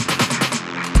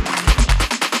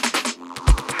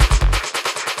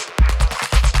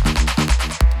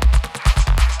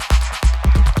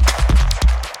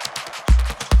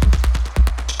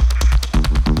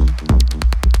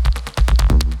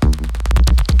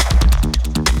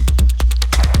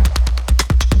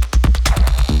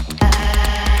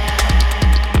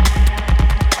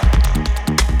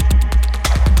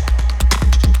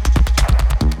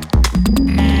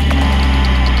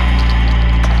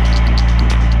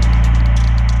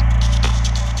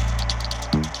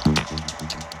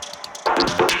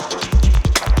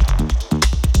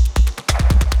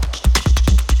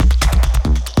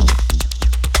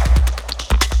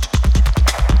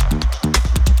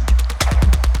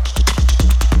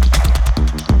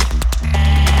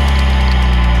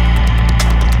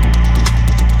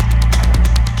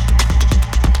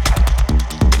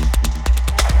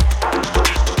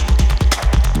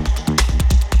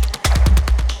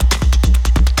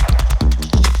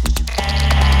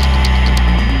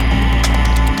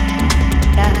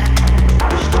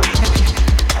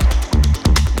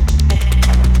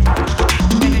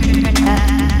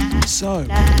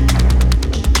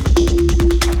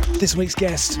 This week's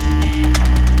guest,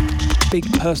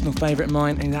 big personal favourite of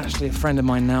mine, and he's actually a friend of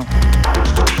mine now.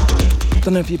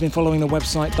 Don't know if you've been following the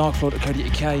website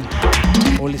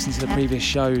darkfloor.co.uk or listened to the previous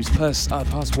shows, past 2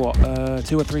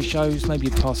 or 3 shows,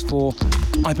 maybe past 4.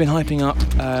 I've been hyping up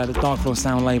the Darkfloor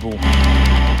Sound label.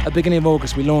 At the beginning of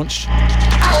August we launched our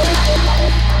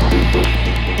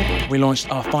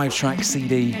 5-track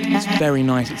CD. It's very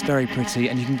nice, it's very pretty,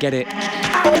 and you can get it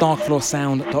at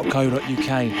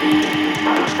darkfloorsound.co.uk.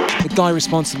 The guy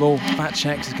responsible, Phat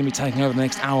Chex, is going to be taking over the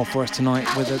next hour for us tonight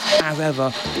with a, as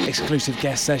ever, exclusive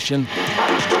guest session.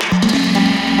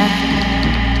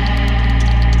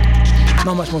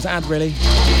 Not much more to add, really.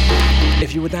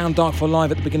 If you were down Darkfloor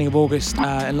Live at the beginning of August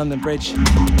in London Bridge,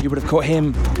 you would have caught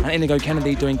him and Inigo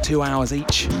Kennedy doing 2 hours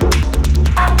each.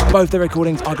 Both their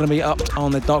recordings are going to be up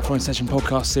on the Darkfloor in Session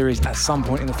podcast series at some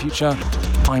point in the future.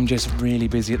 I'm just really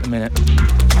busy at the minute.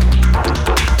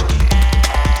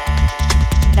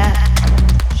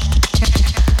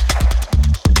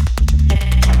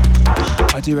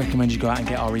 I do recommend you go out and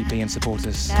get our EP and support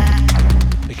us,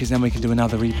 because then we can do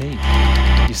another EP.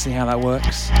 You see how that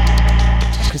works?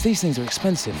 Because these things are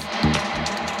expensive.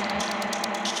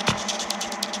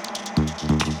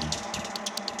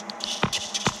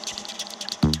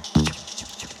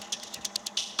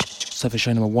 So for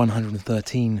show number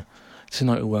 113,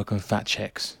 tonight we welcome Phat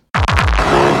Chex.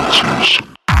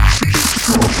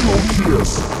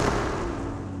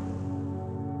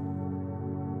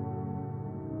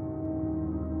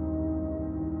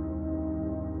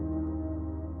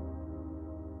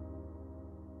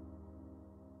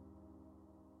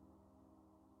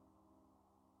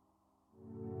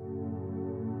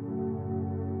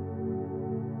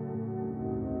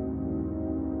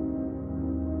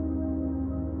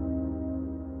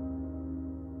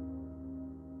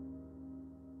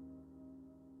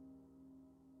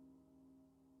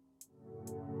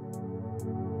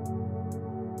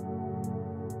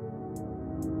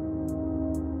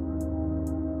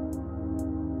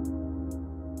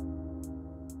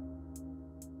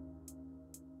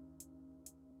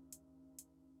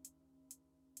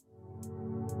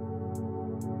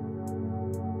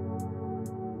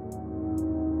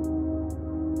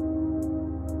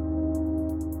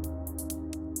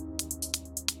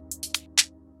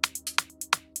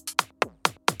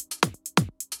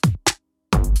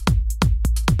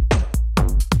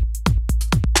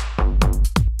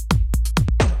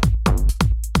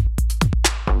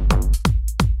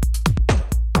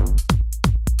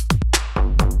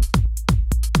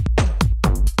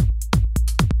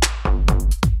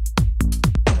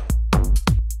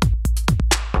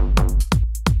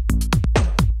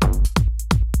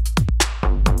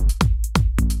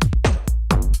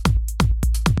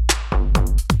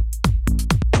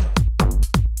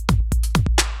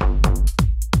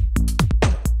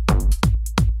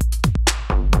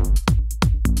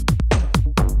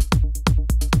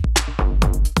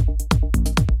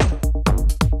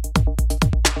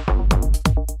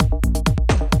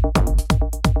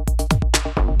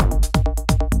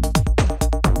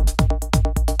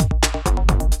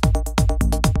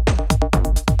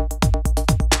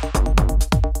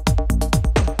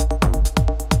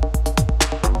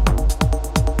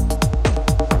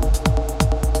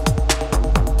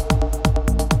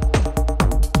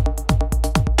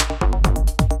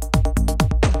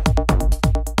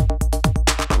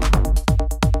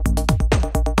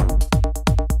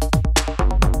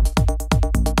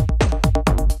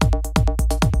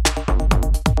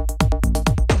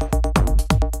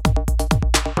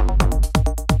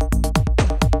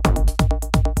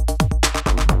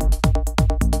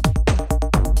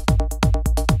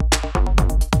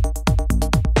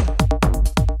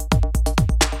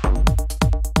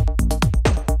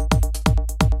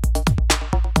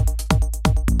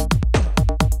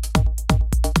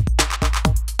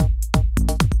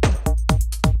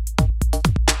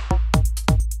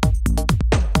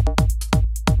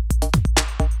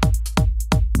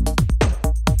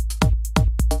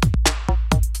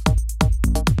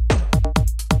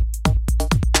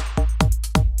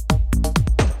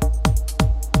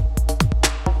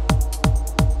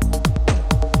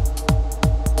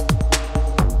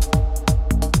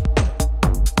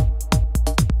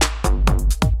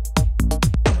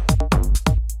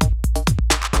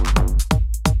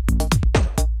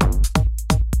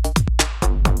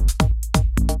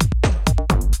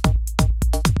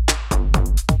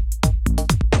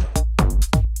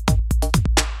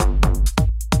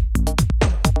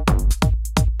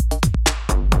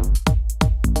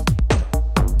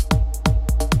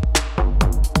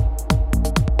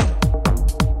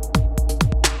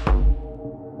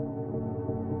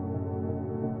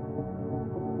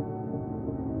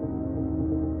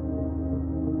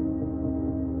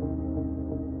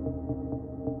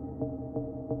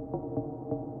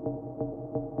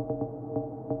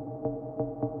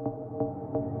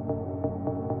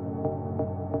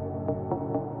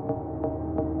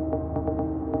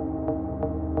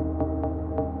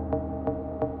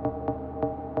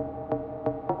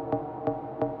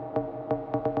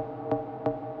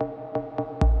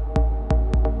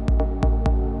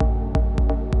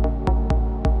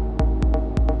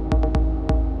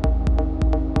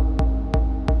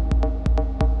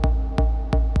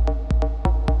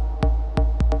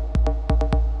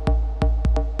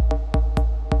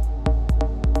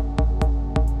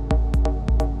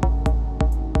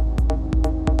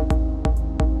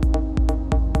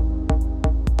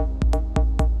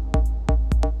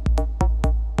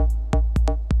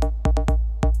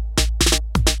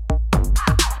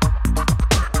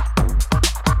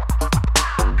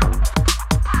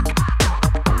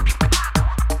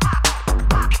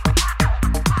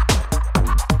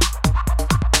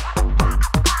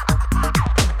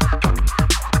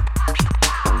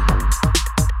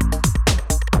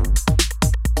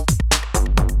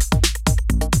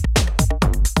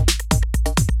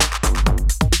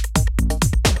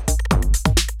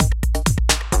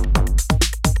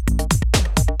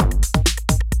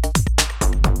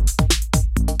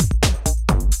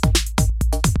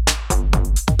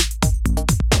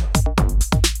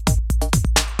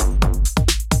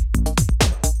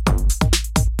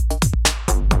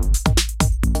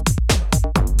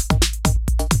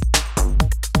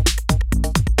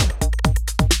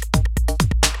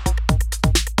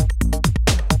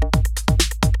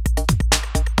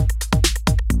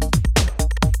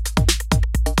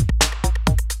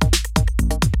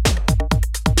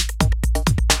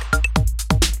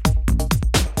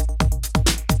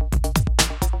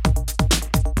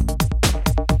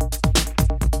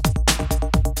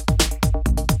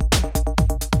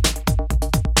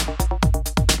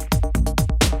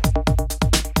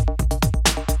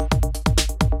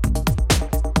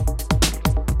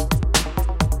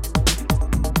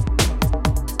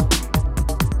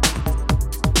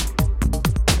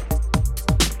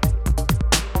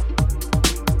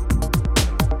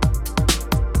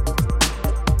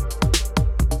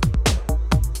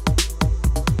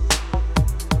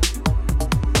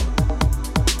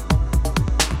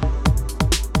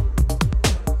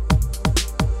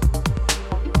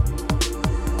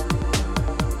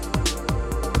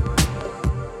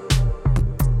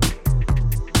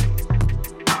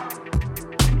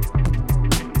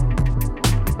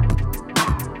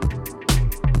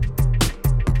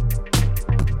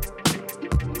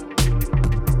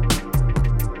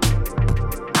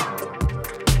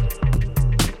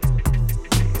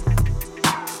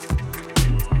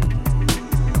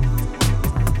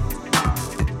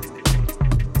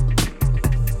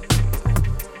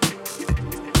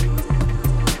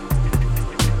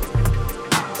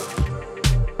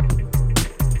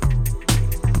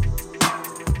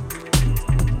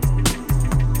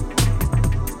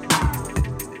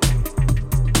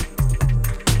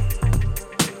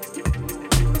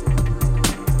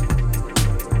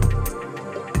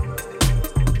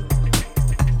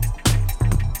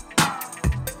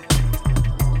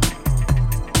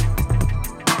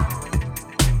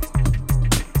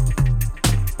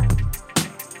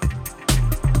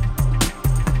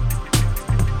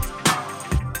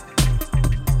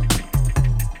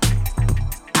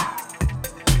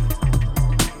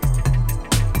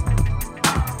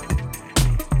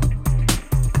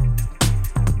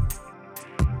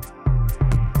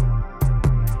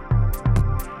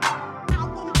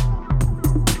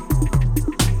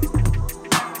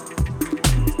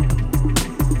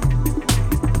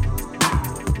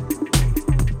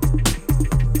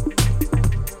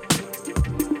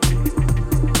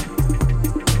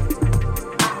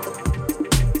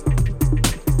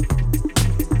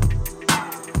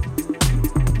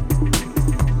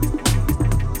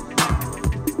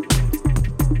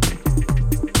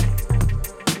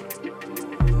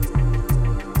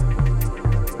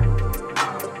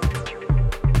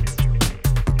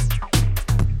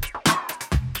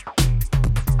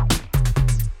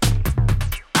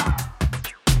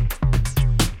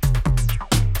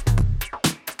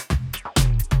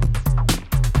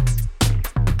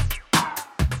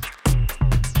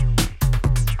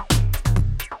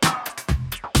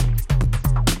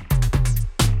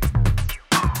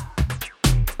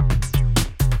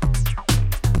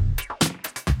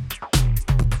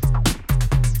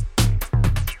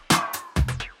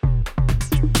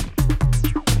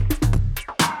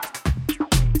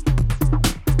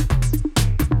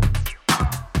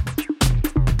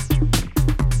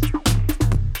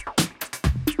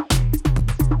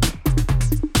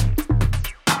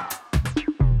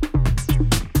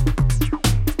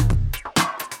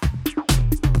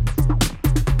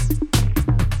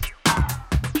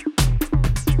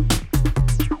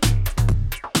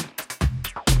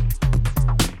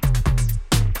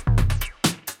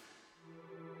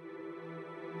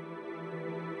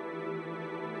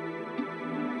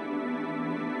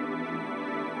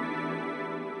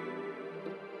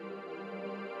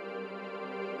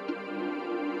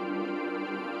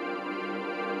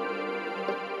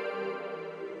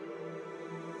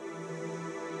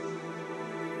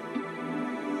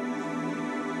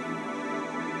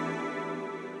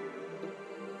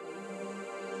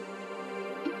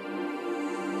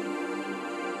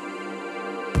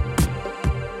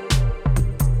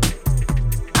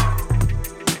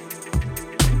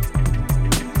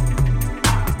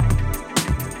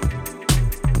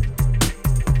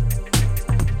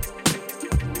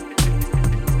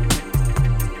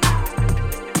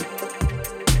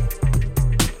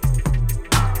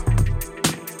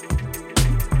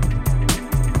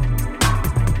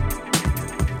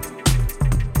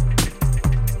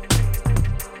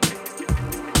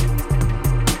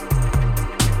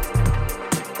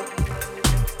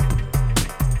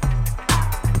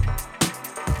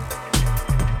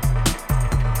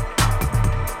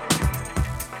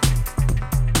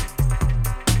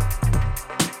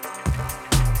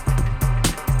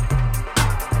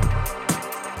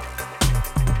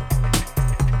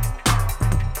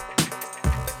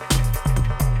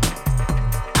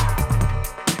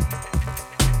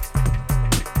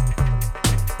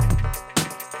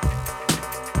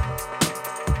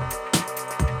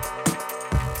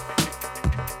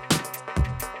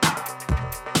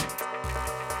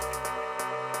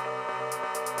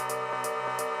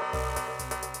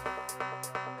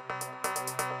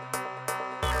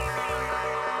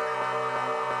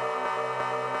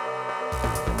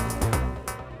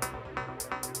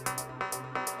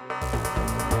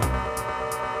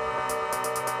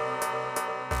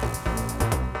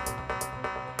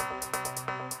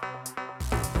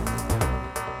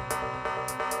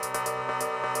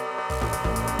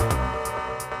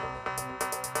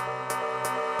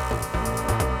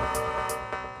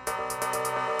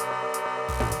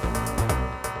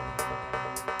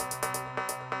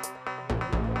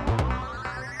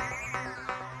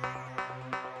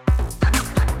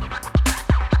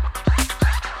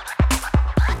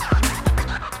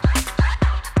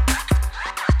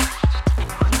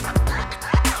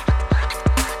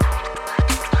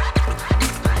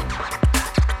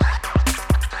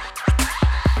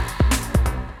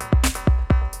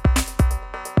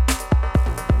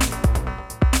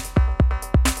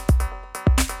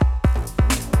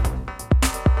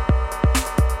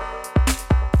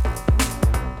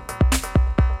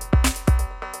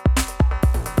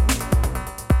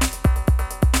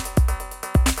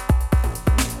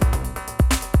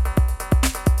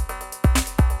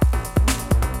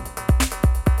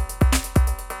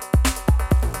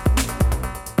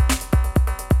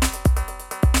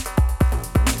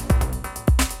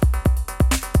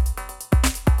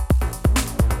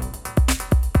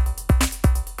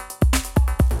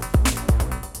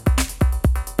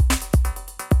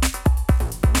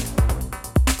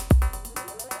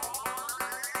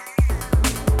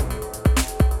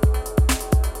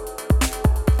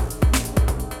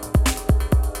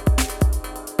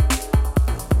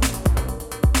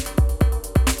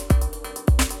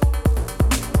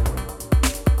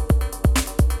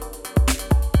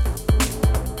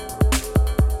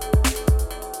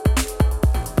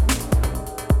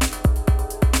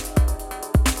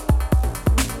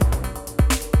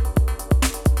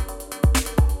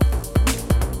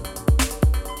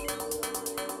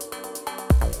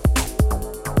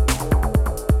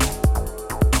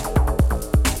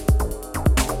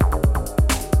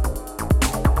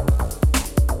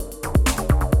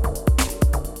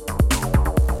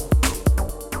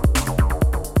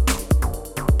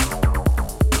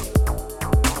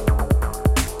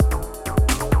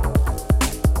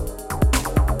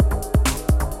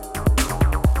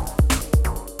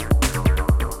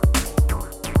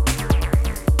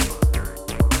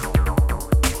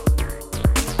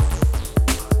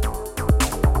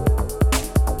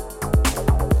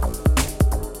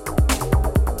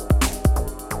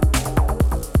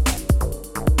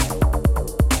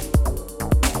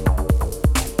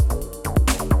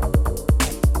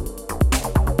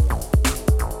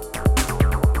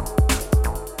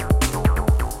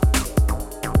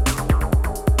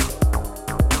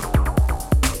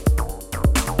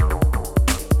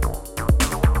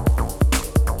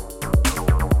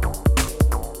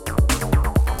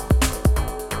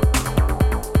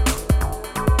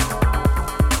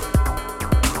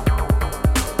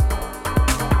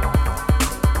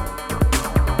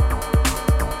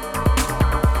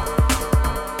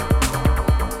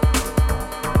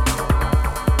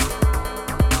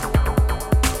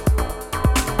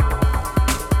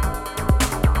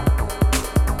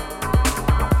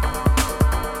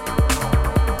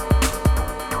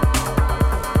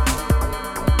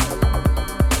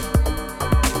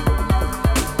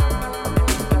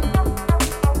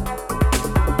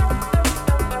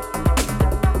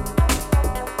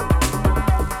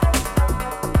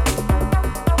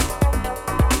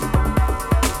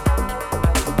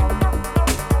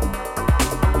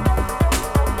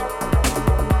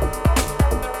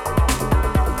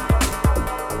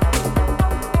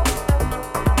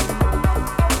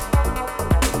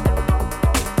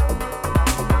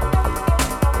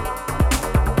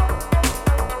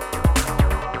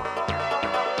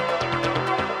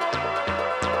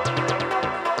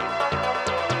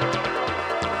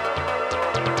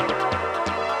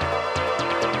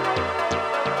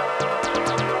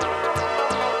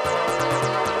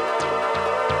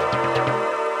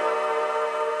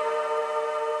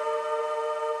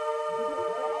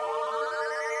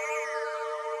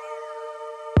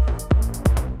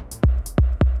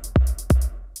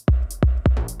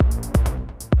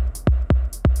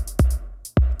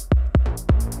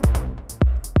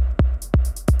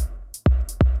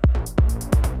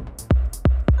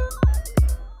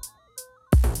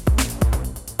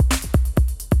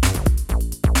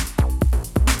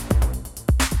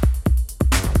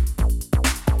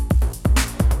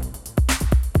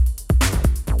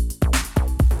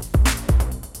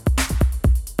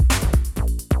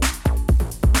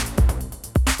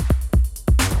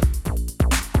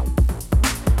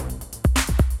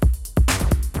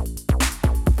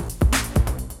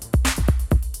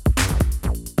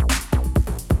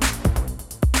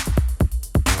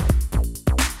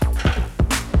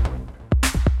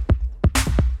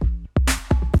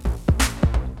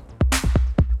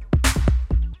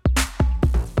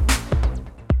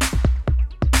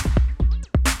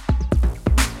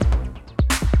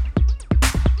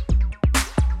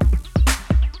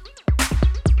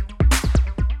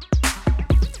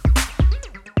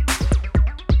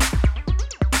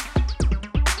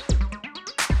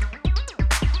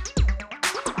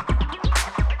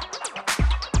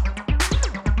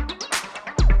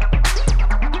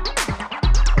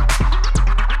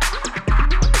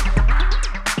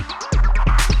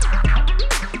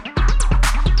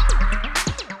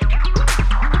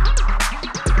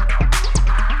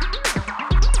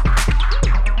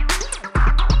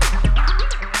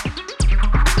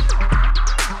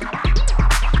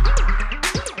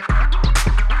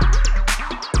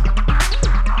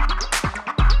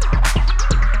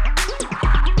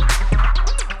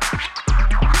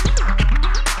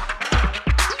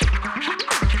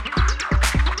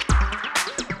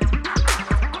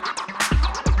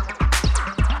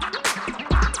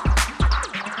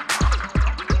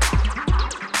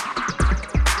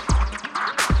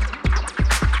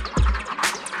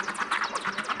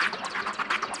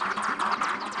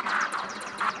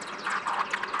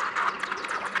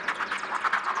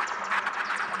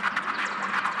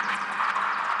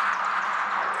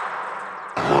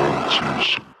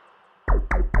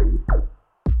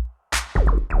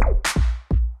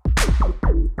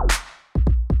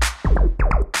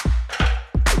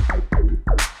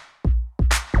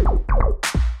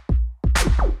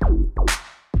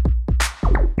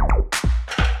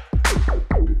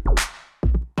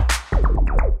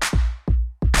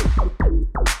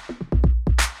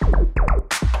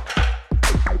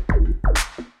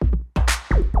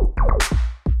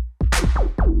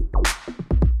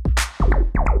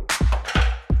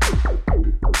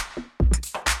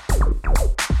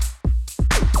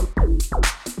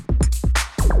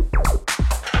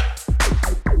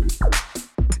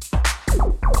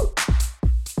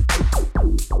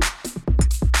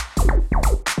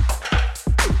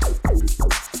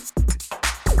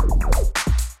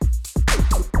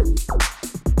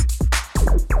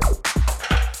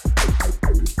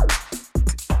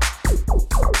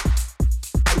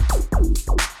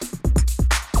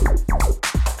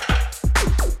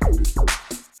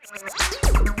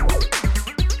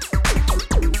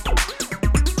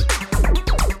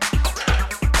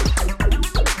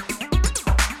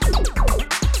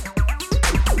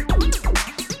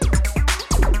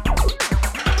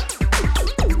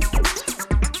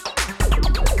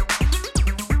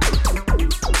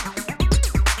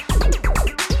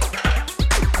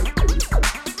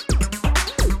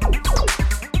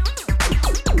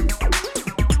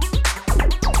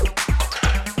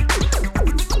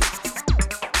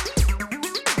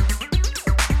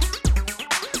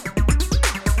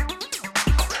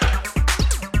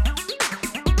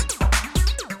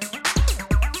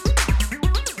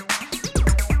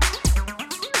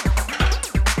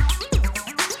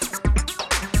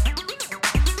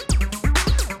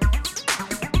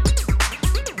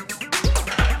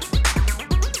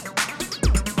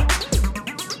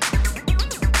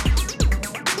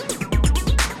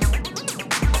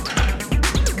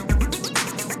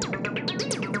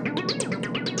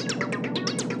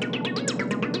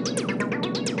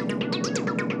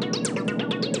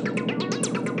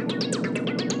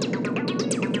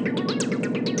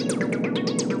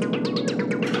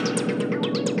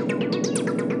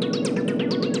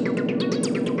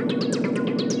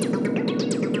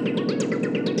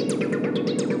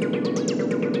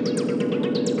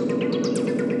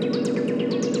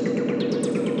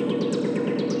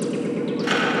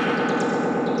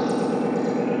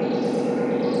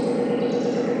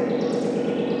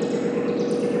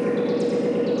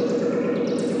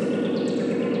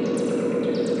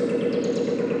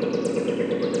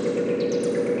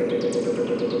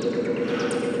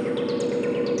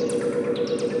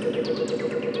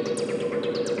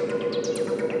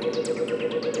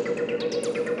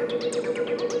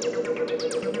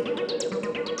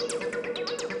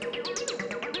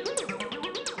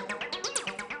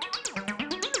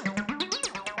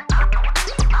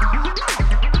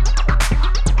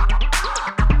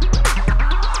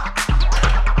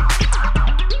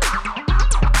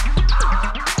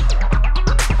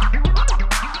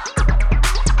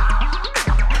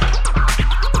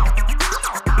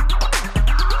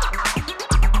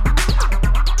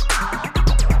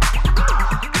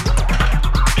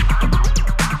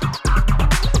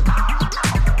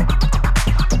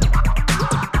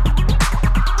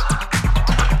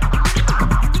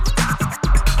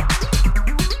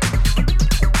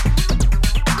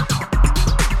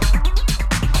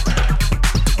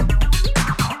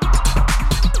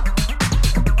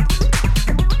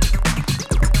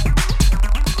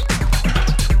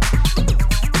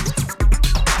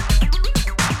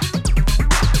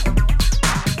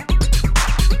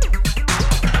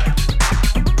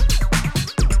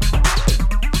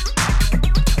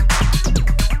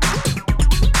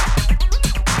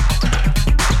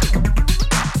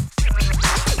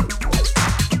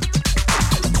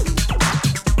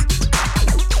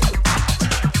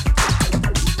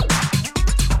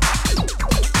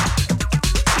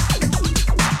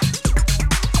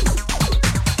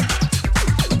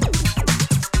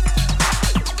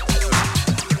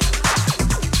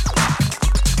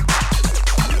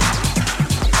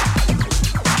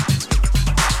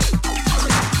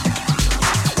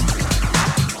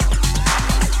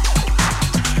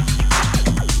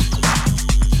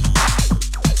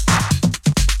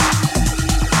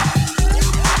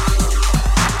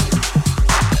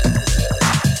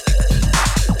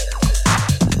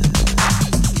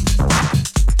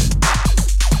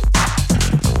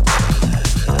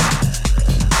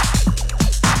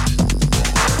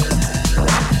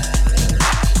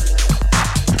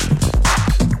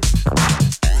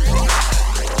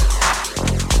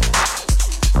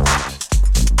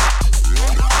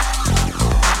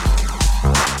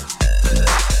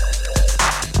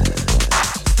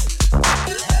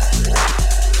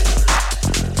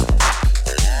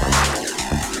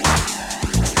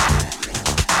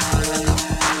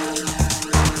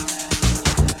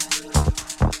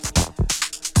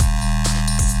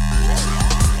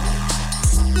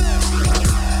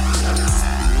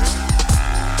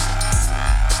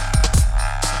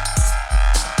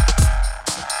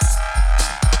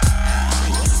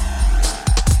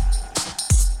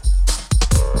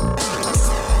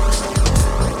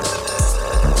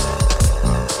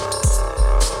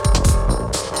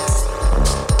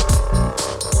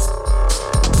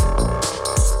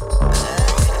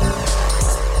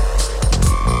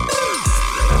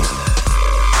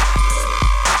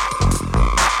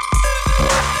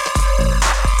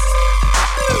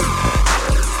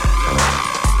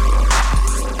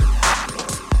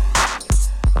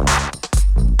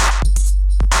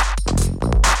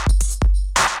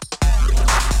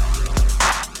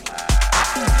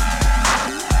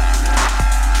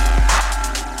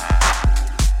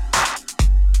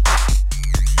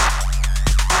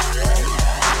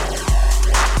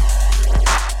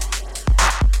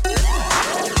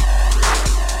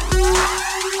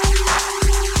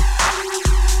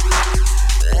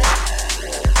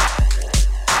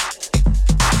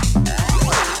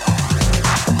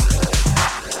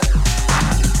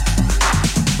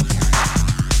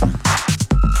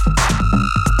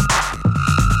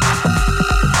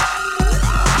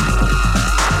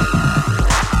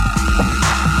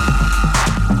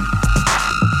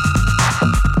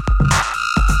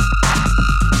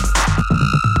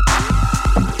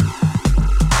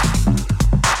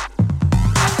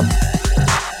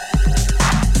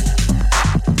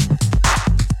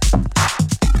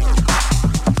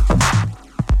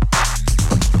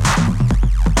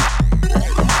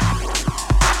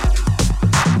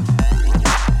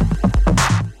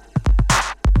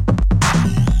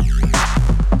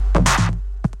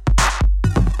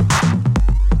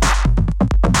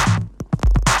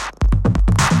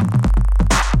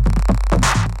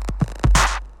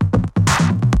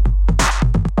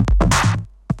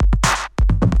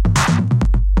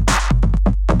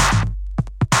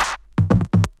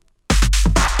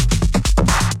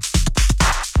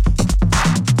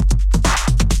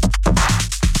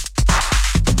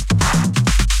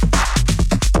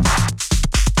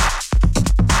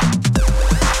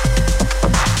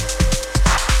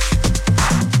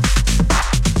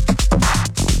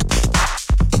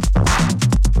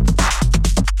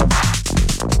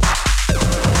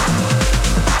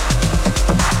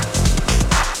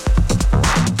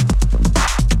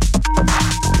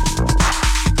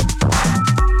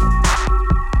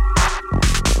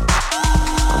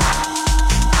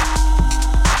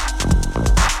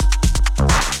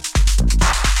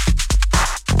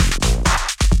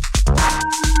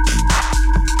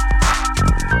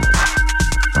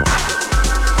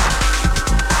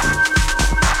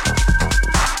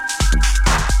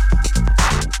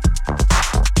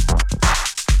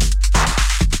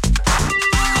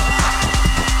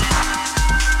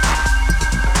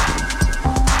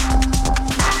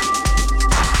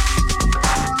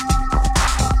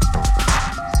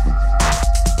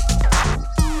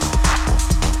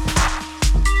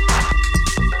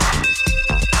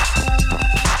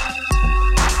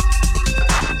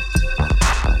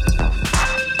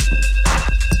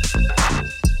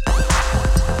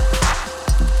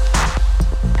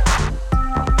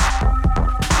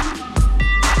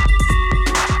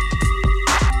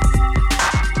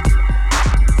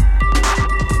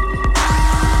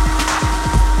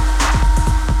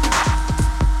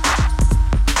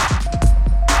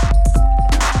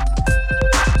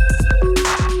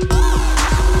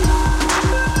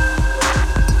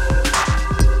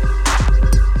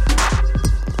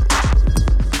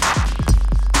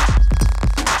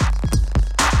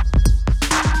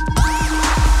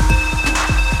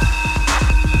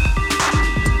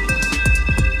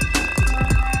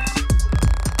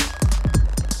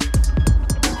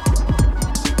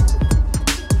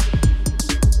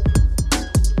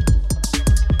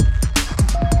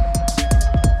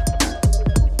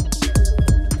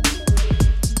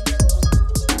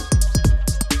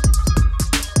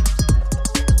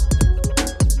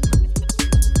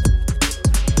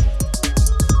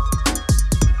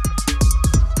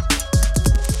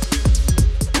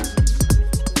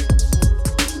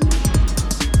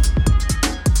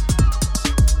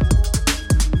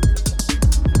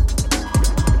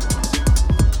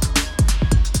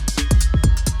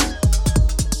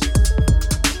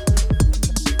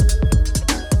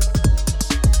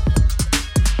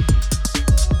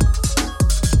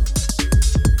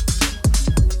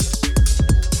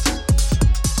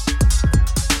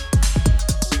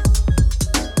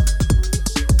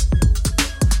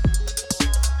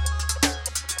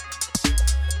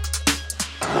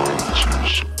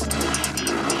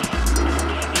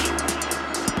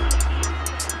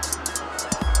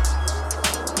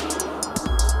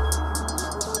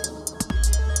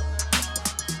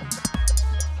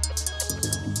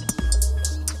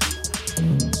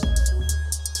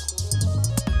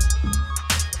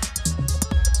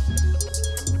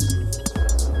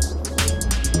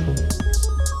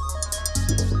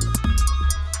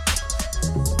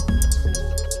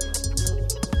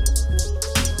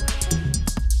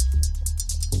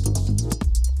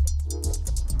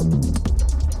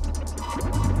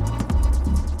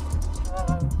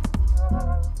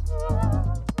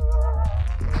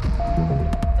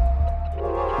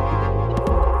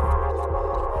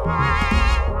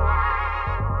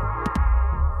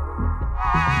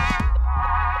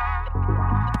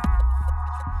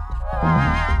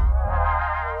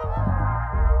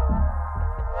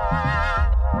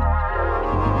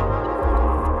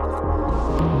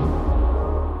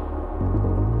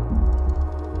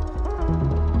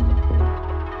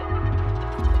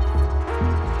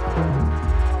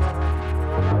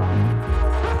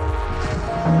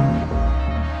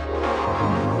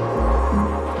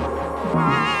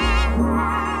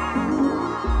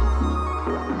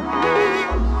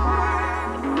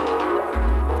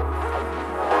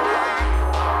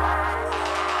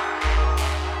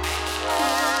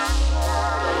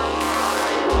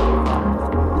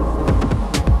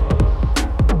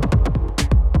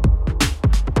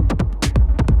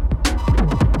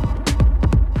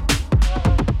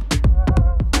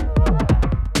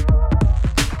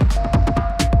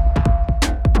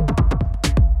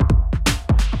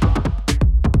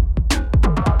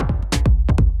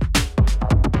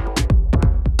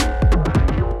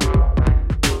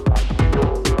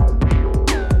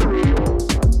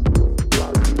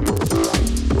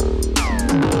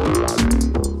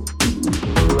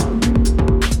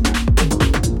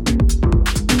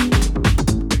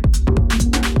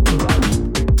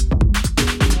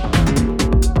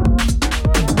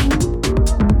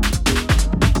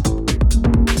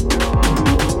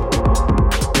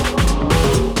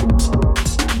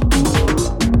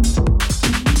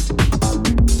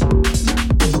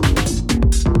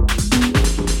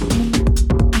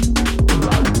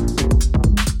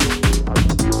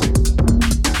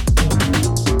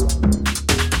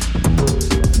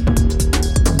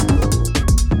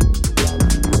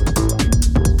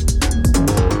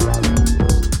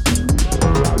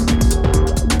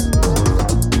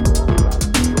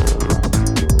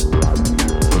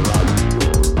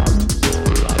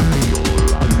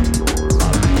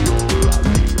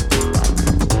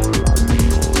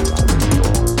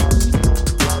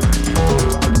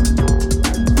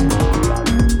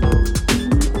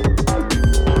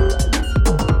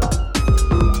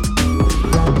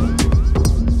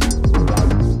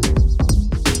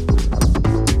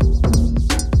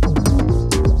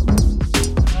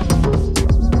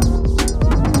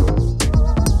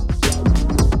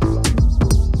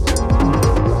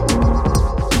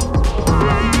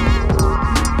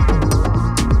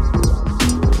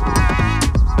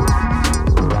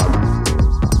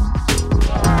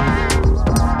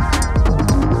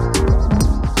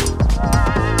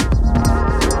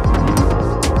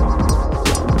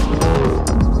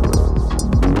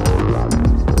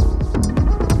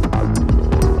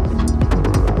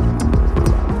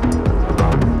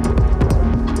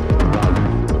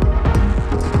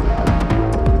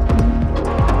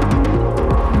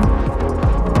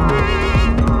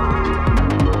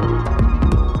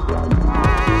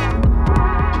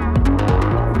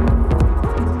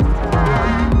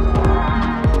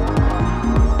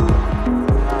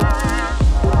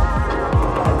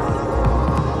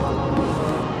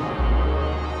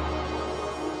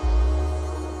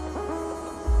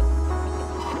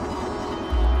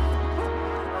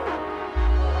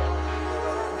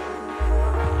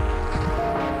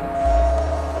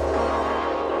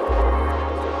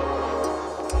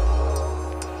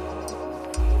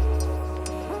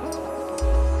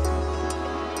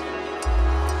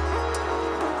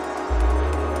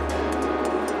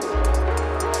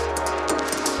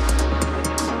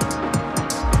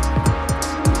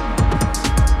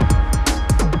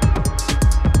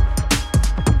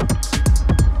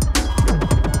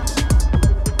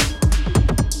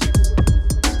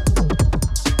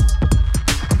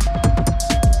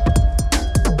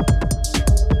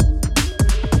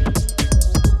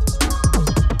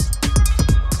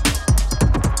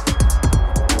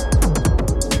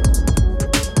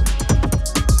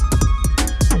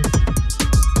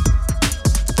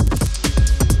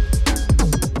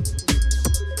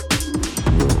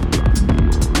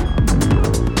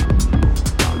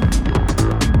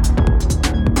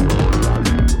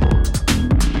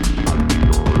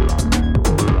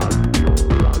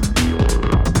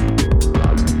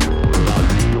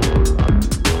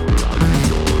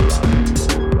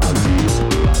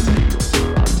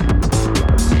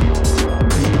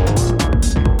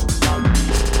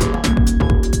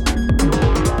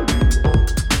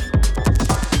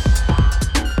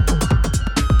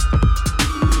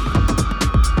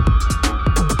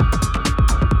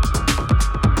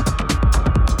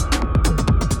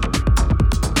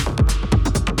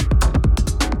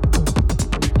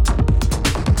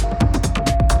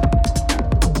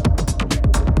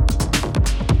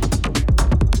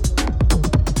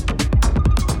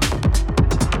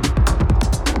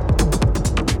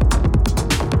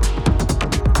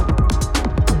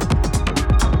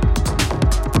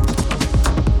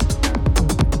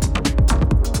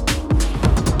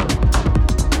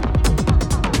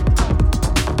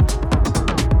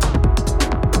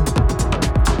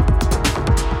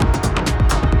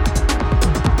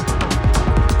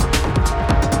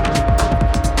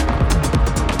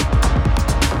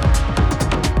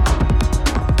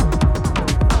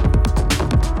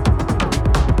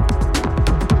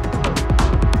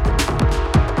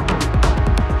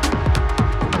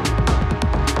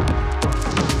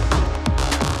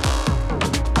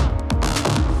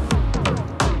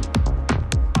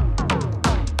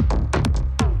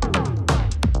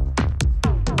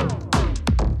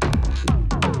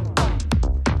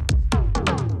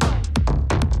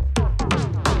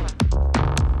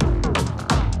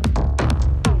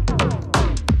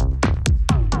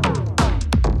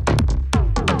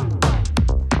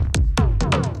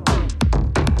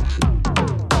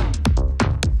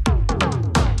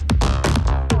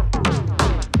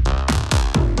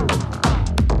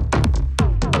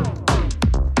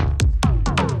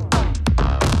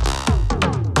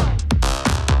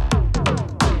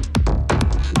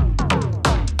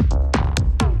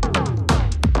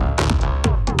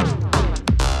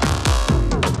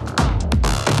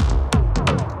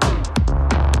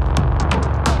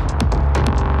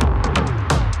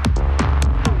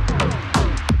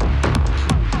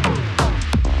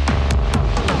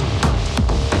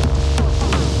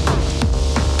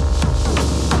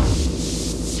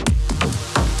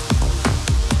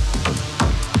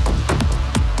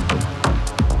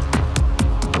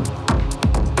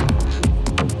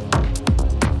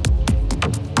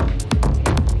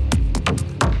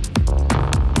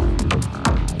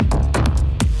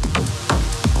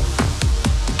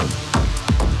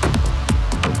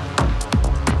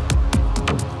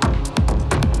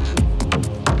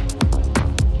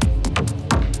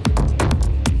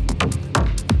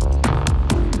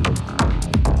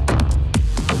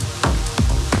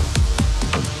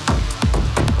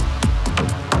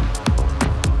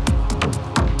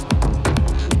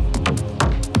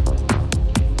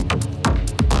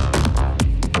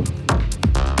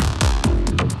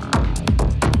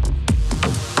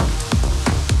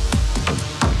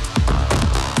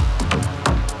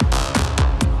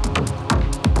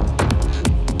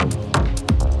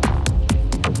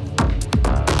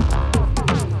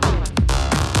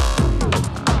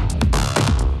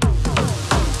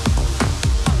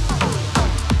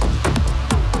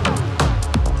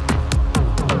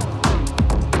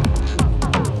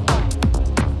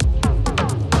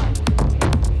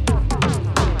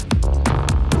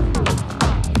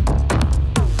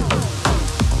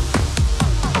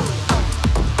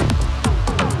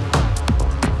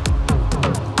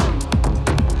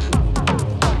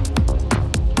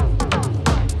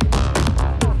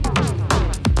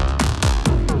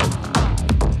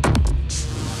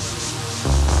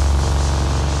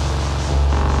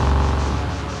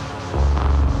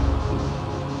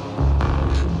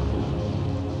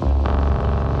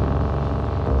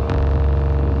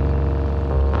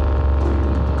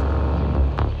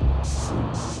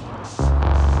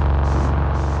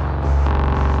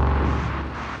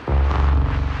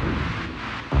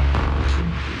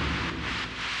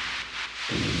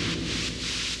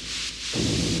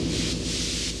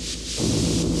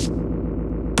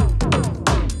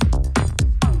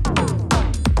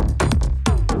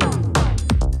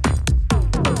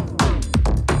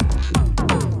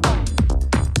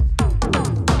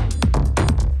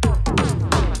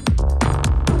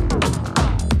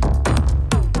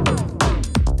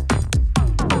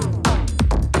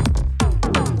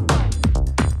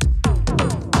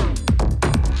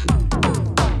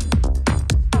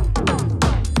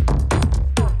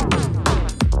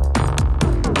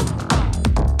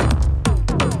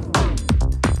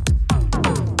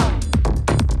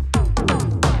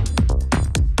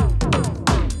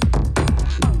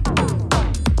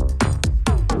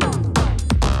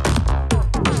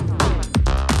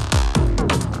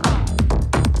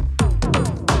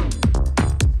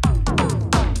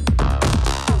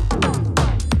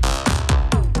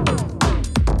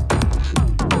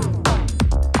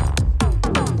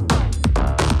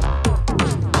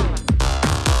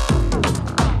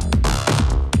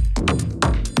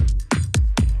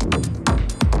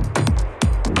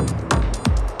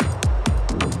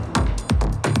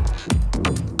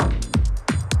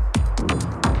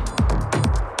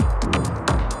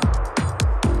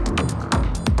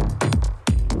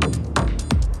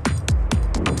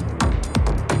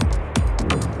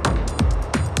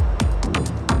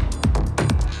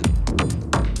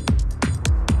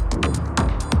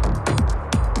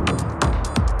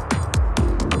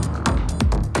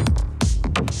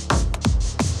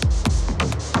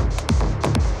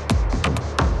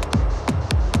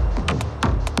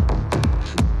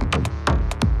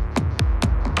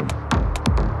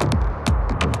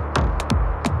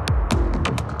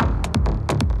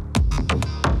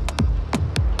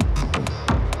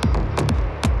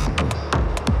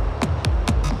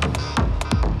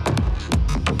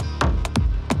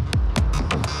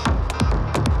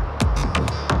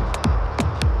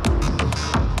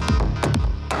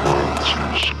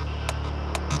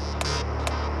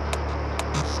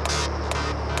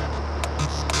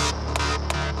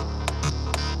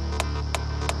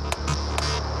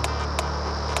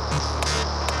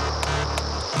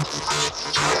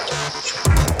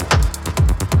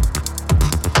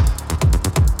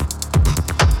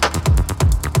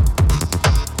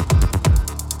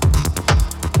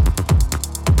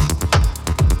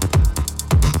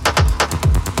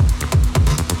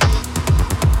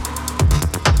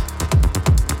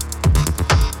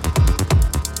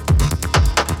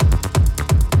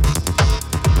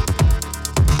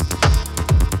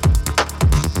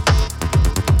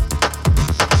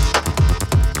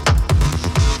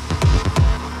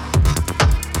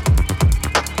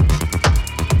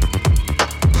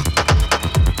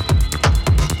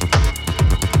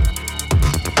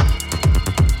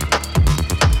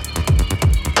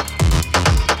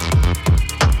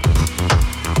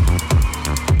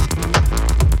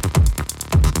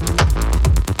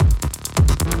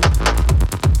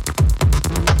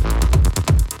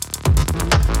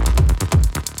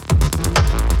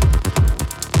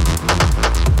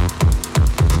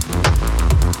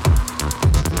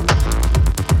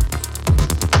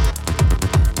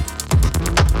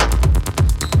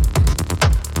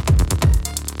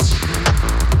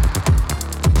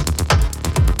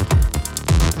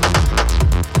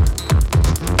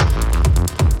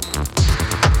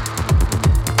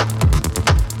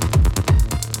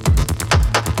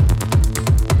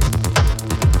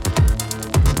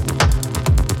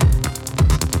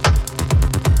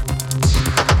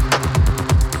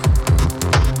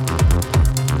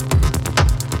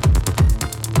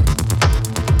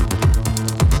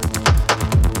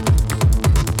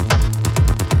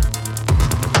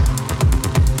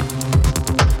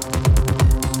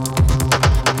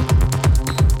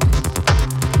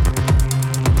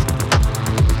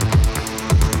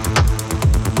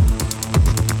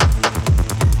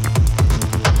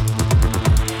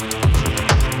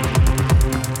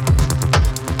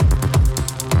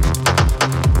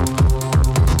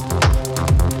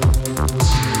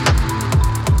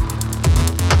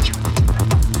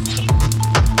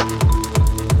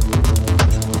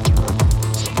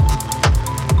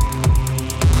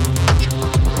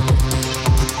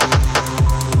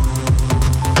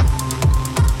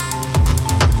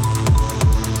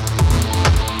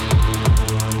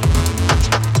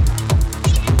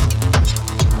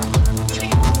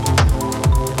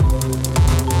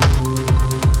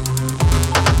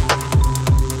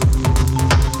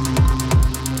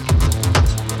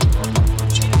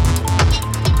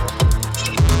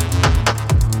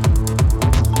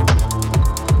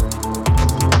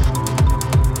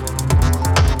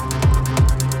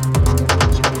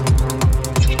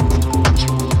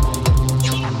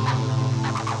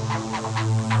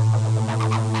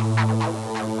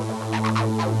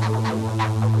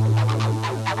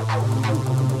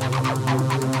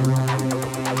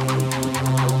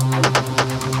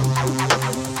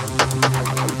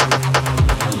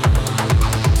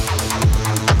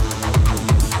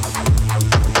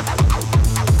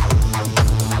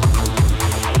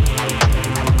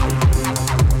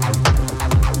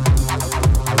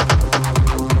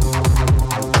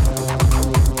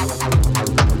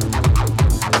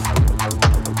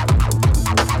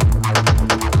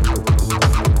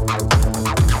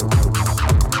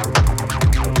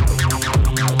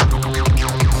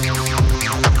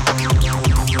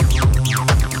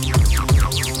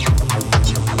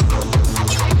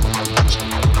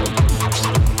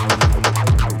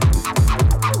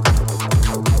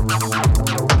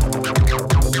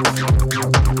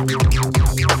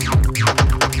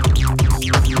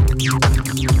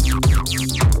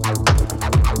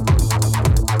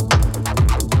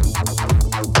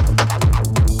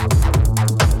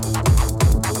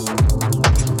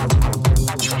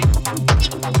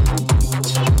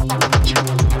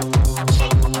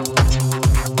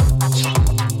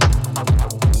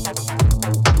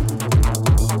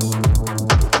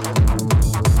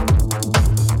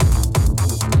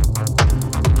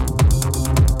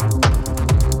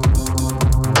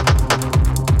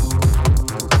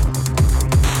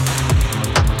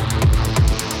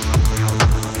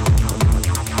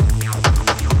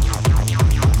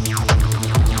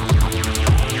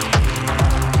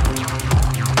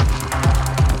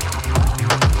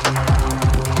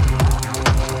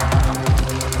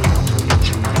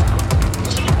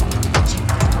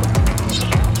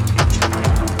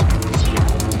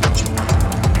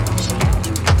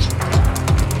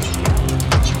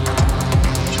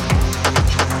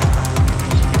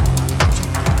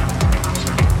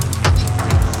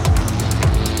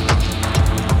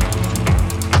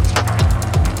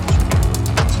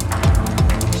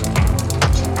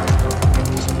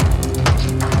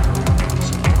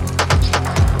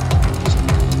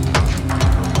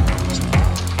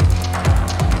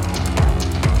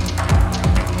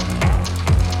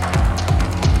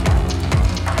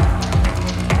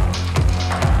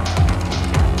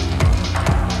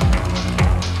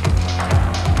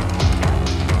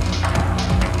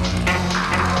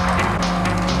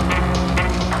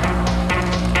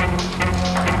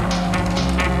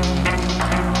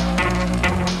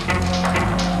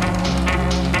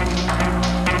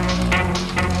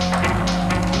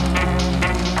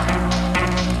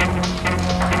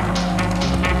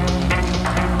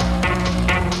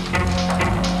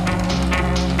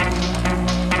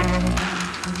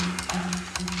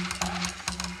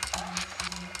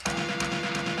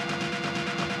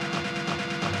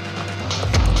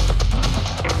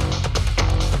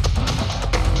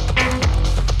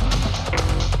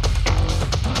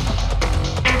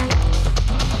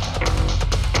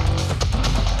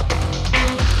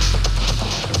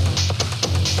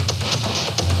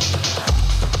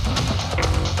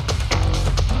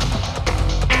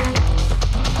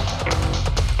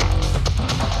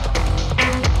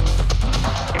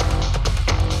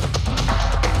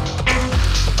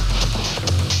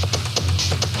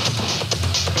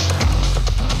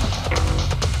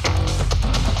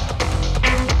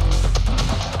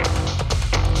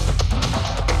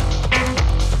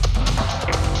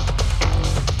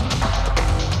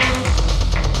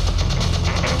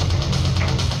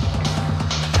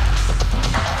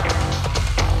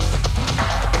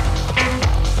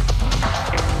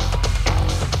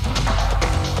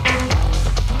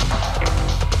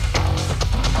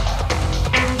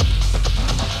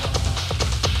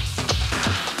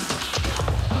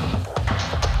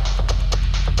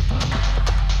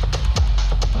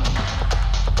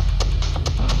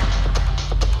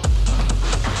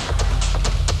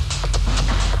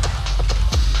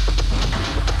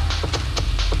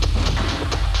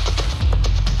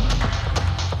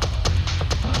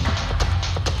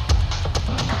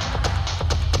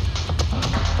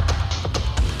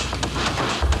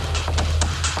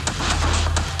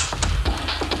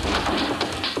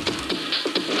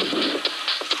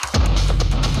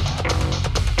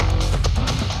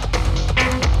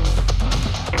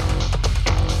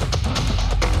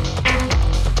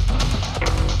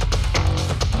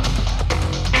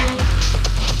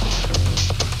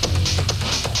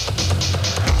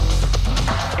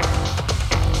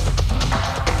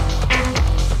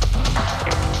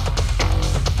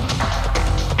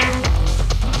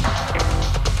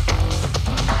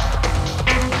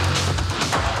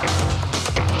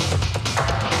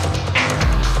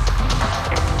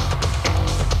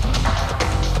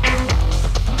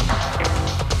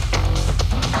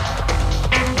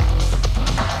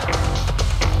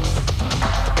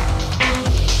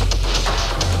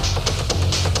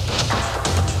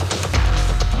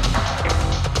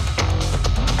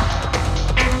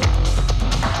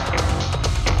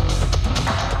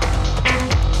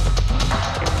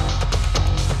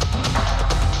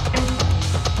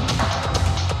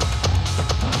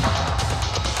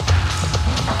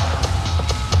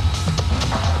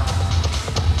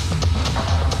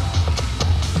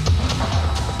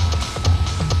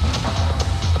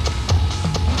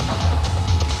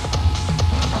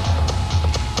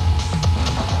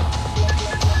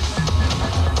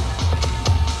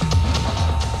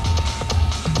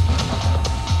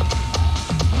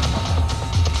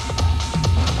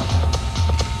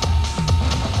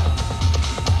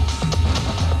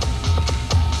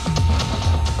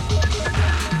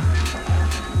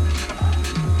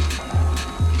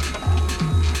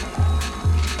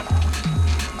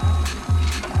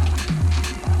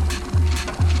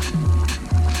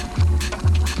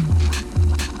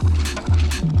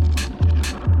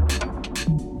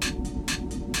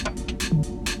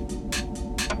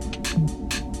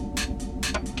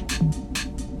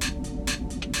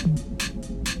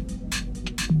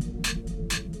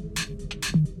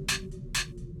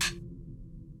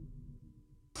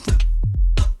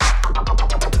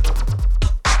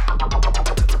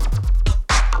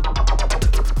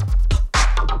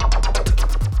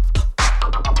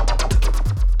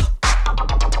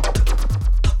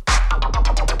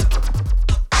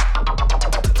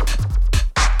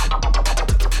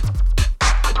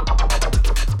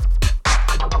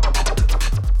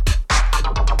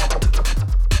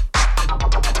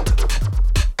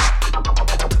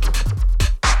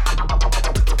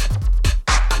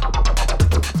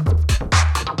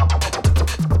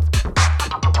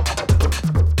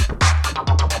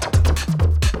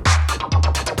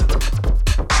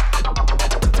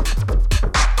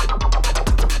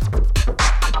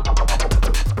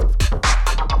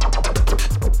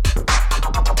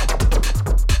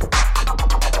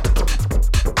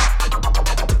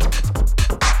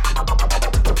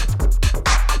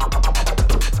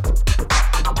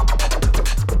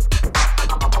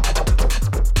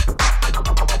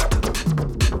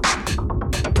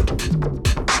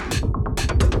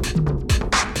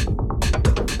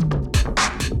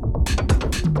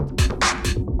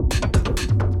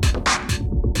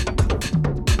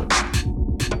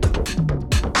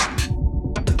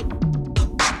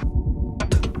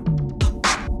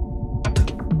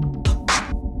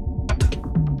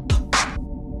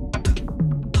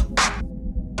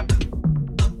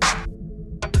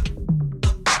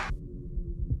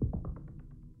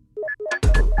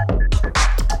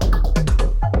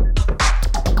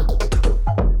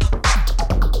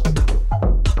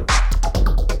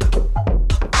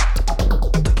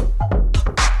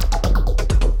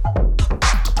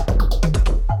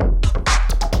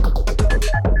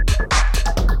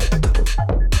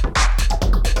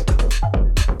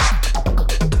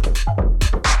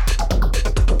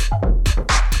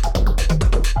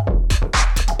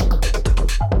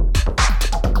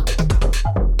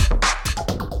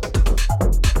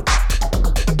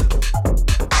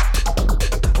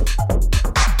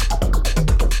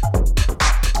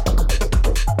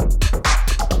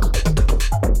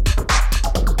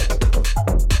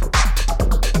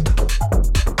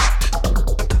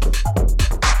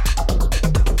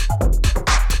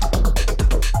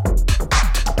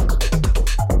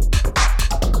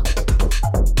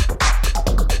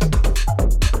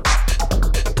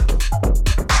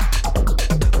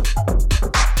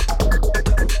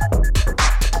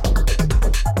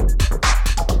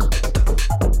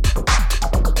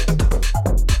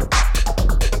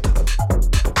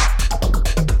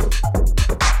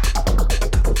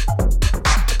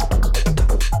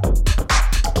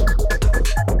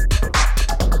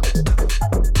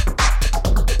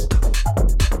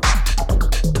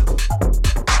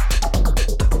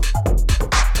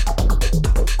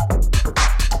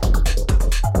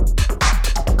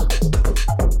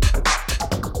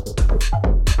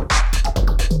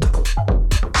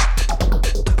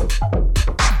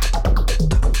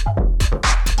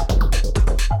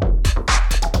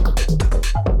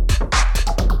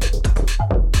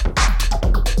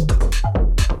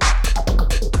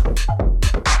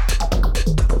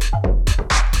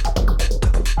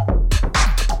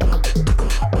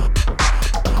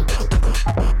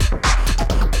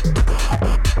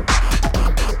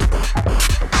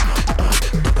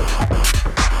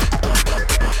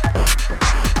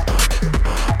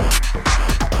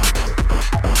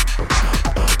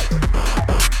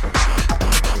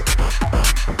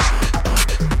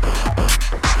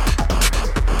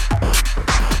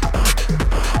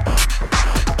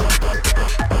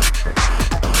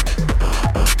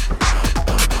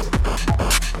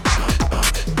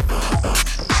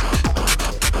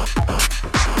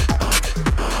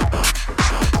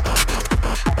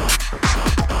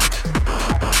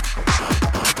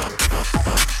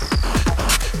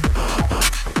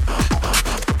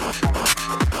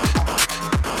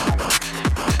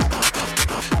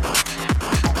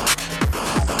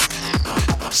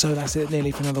 So that's it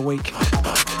nearly for another week.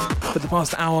 For the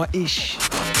past hour-ish,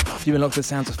 you've been locked to the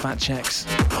sounds of Phat Chex.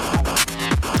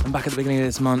 And back at the beginning of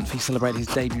this month, he celebrated his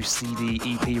debut CD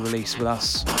EP release with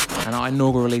us, and our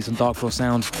inaugural release on Dark Floor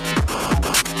Sound.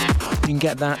 You can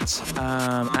get that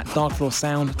at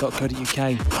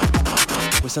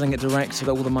darkfloorsound.co.uk. We're selling it direct so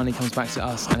that all the money comes back to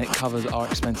us and it covers our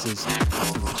expenses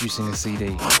of producing a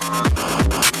CD.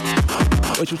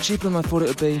 Which was cheaper than I thought it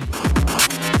would be,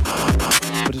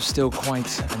 but it's still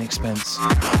quite an expense.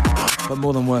 But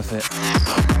more than worth it.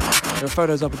 There are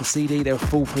photos up of the CD, there are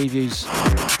full previews,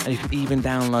 and you can even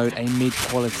download a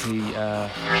mid-quality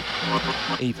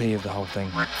EP of the whole thing.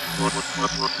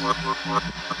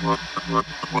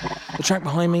 The track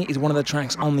behind me is one of the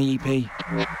tracks on the EP.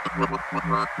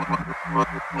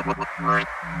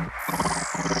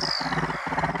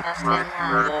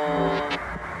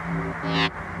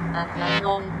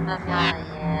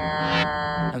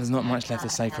 And there's not much left to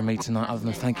say from me tonight other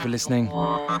than thank you for listening.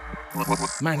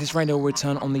 Mantis Radio will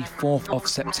return on the 4th of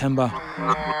September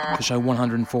for show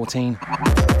 114.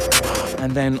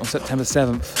 And then on September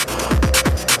 7th,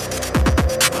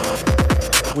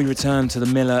 we return to the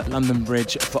Miller London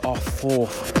Bridge for our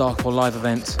 4th Darkfall live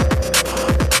event.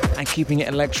 And keeping it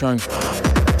electro,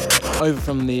 over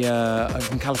from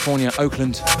California,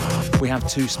 Oakland, we have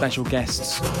 2 special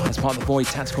guests as part of the Void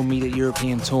Tactical Media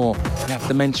European Tour. We have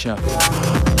Dementia,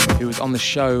 who was on the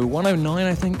show 109,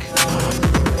 I think.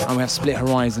 And we have Split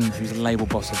Horizon, who's the label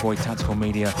boss of Void Tactical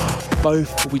Media.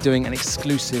 Both will be doing an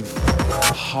exclusive,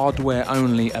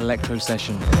 hardware-only electro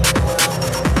session.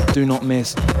 Do not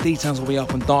miss. Details will be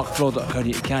up on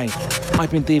darkfloor.co.uk.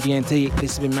 I've been DVNT,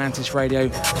 this has been Mantis Radio.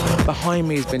 Behind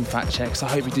me has been Phat Chex. I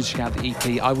hope you do check out the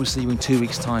EP. I will see you in 2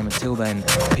 weeks' time. Until then,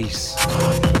 peace.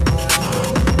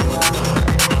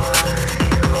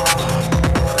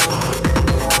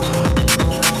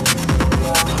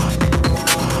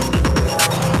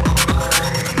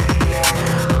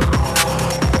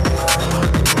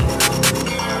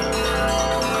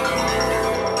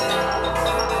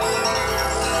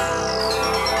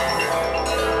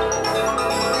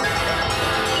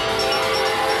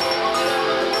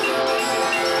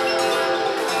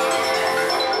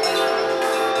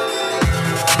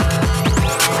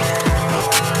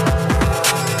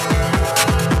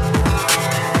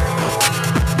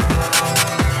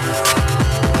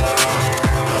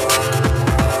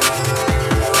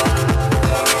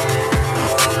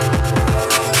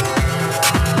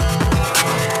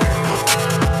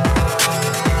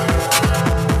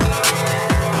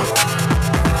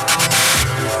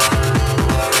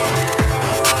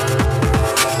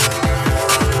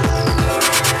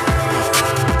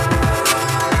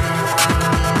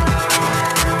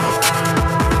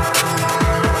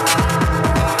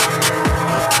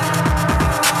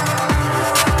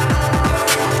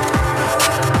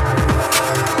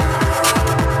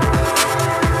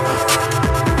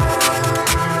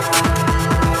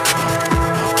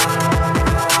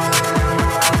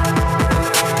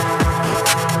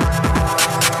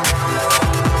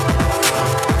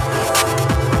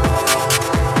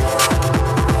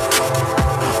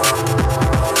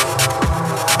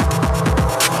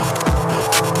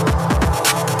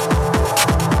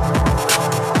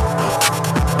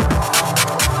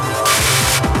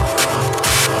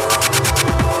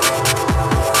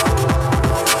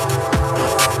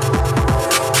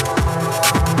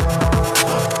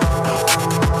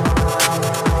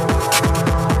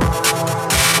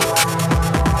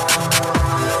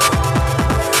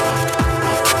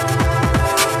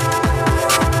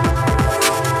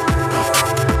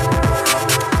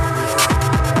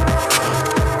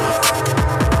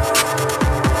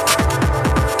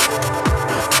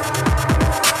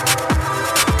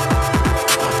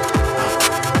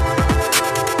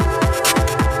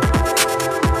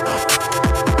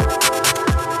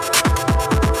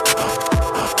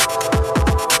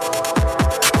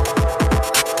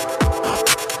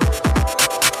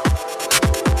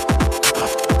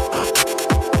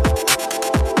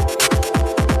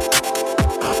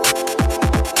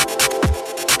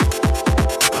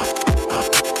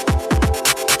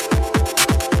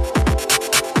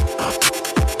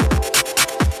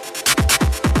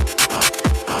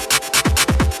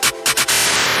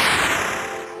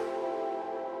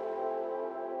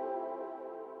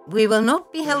 We will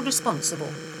not be held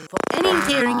responsible for any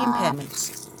hearing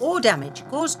impairments or damage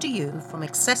caused to you from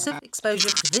excessive exposure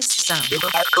to this sound.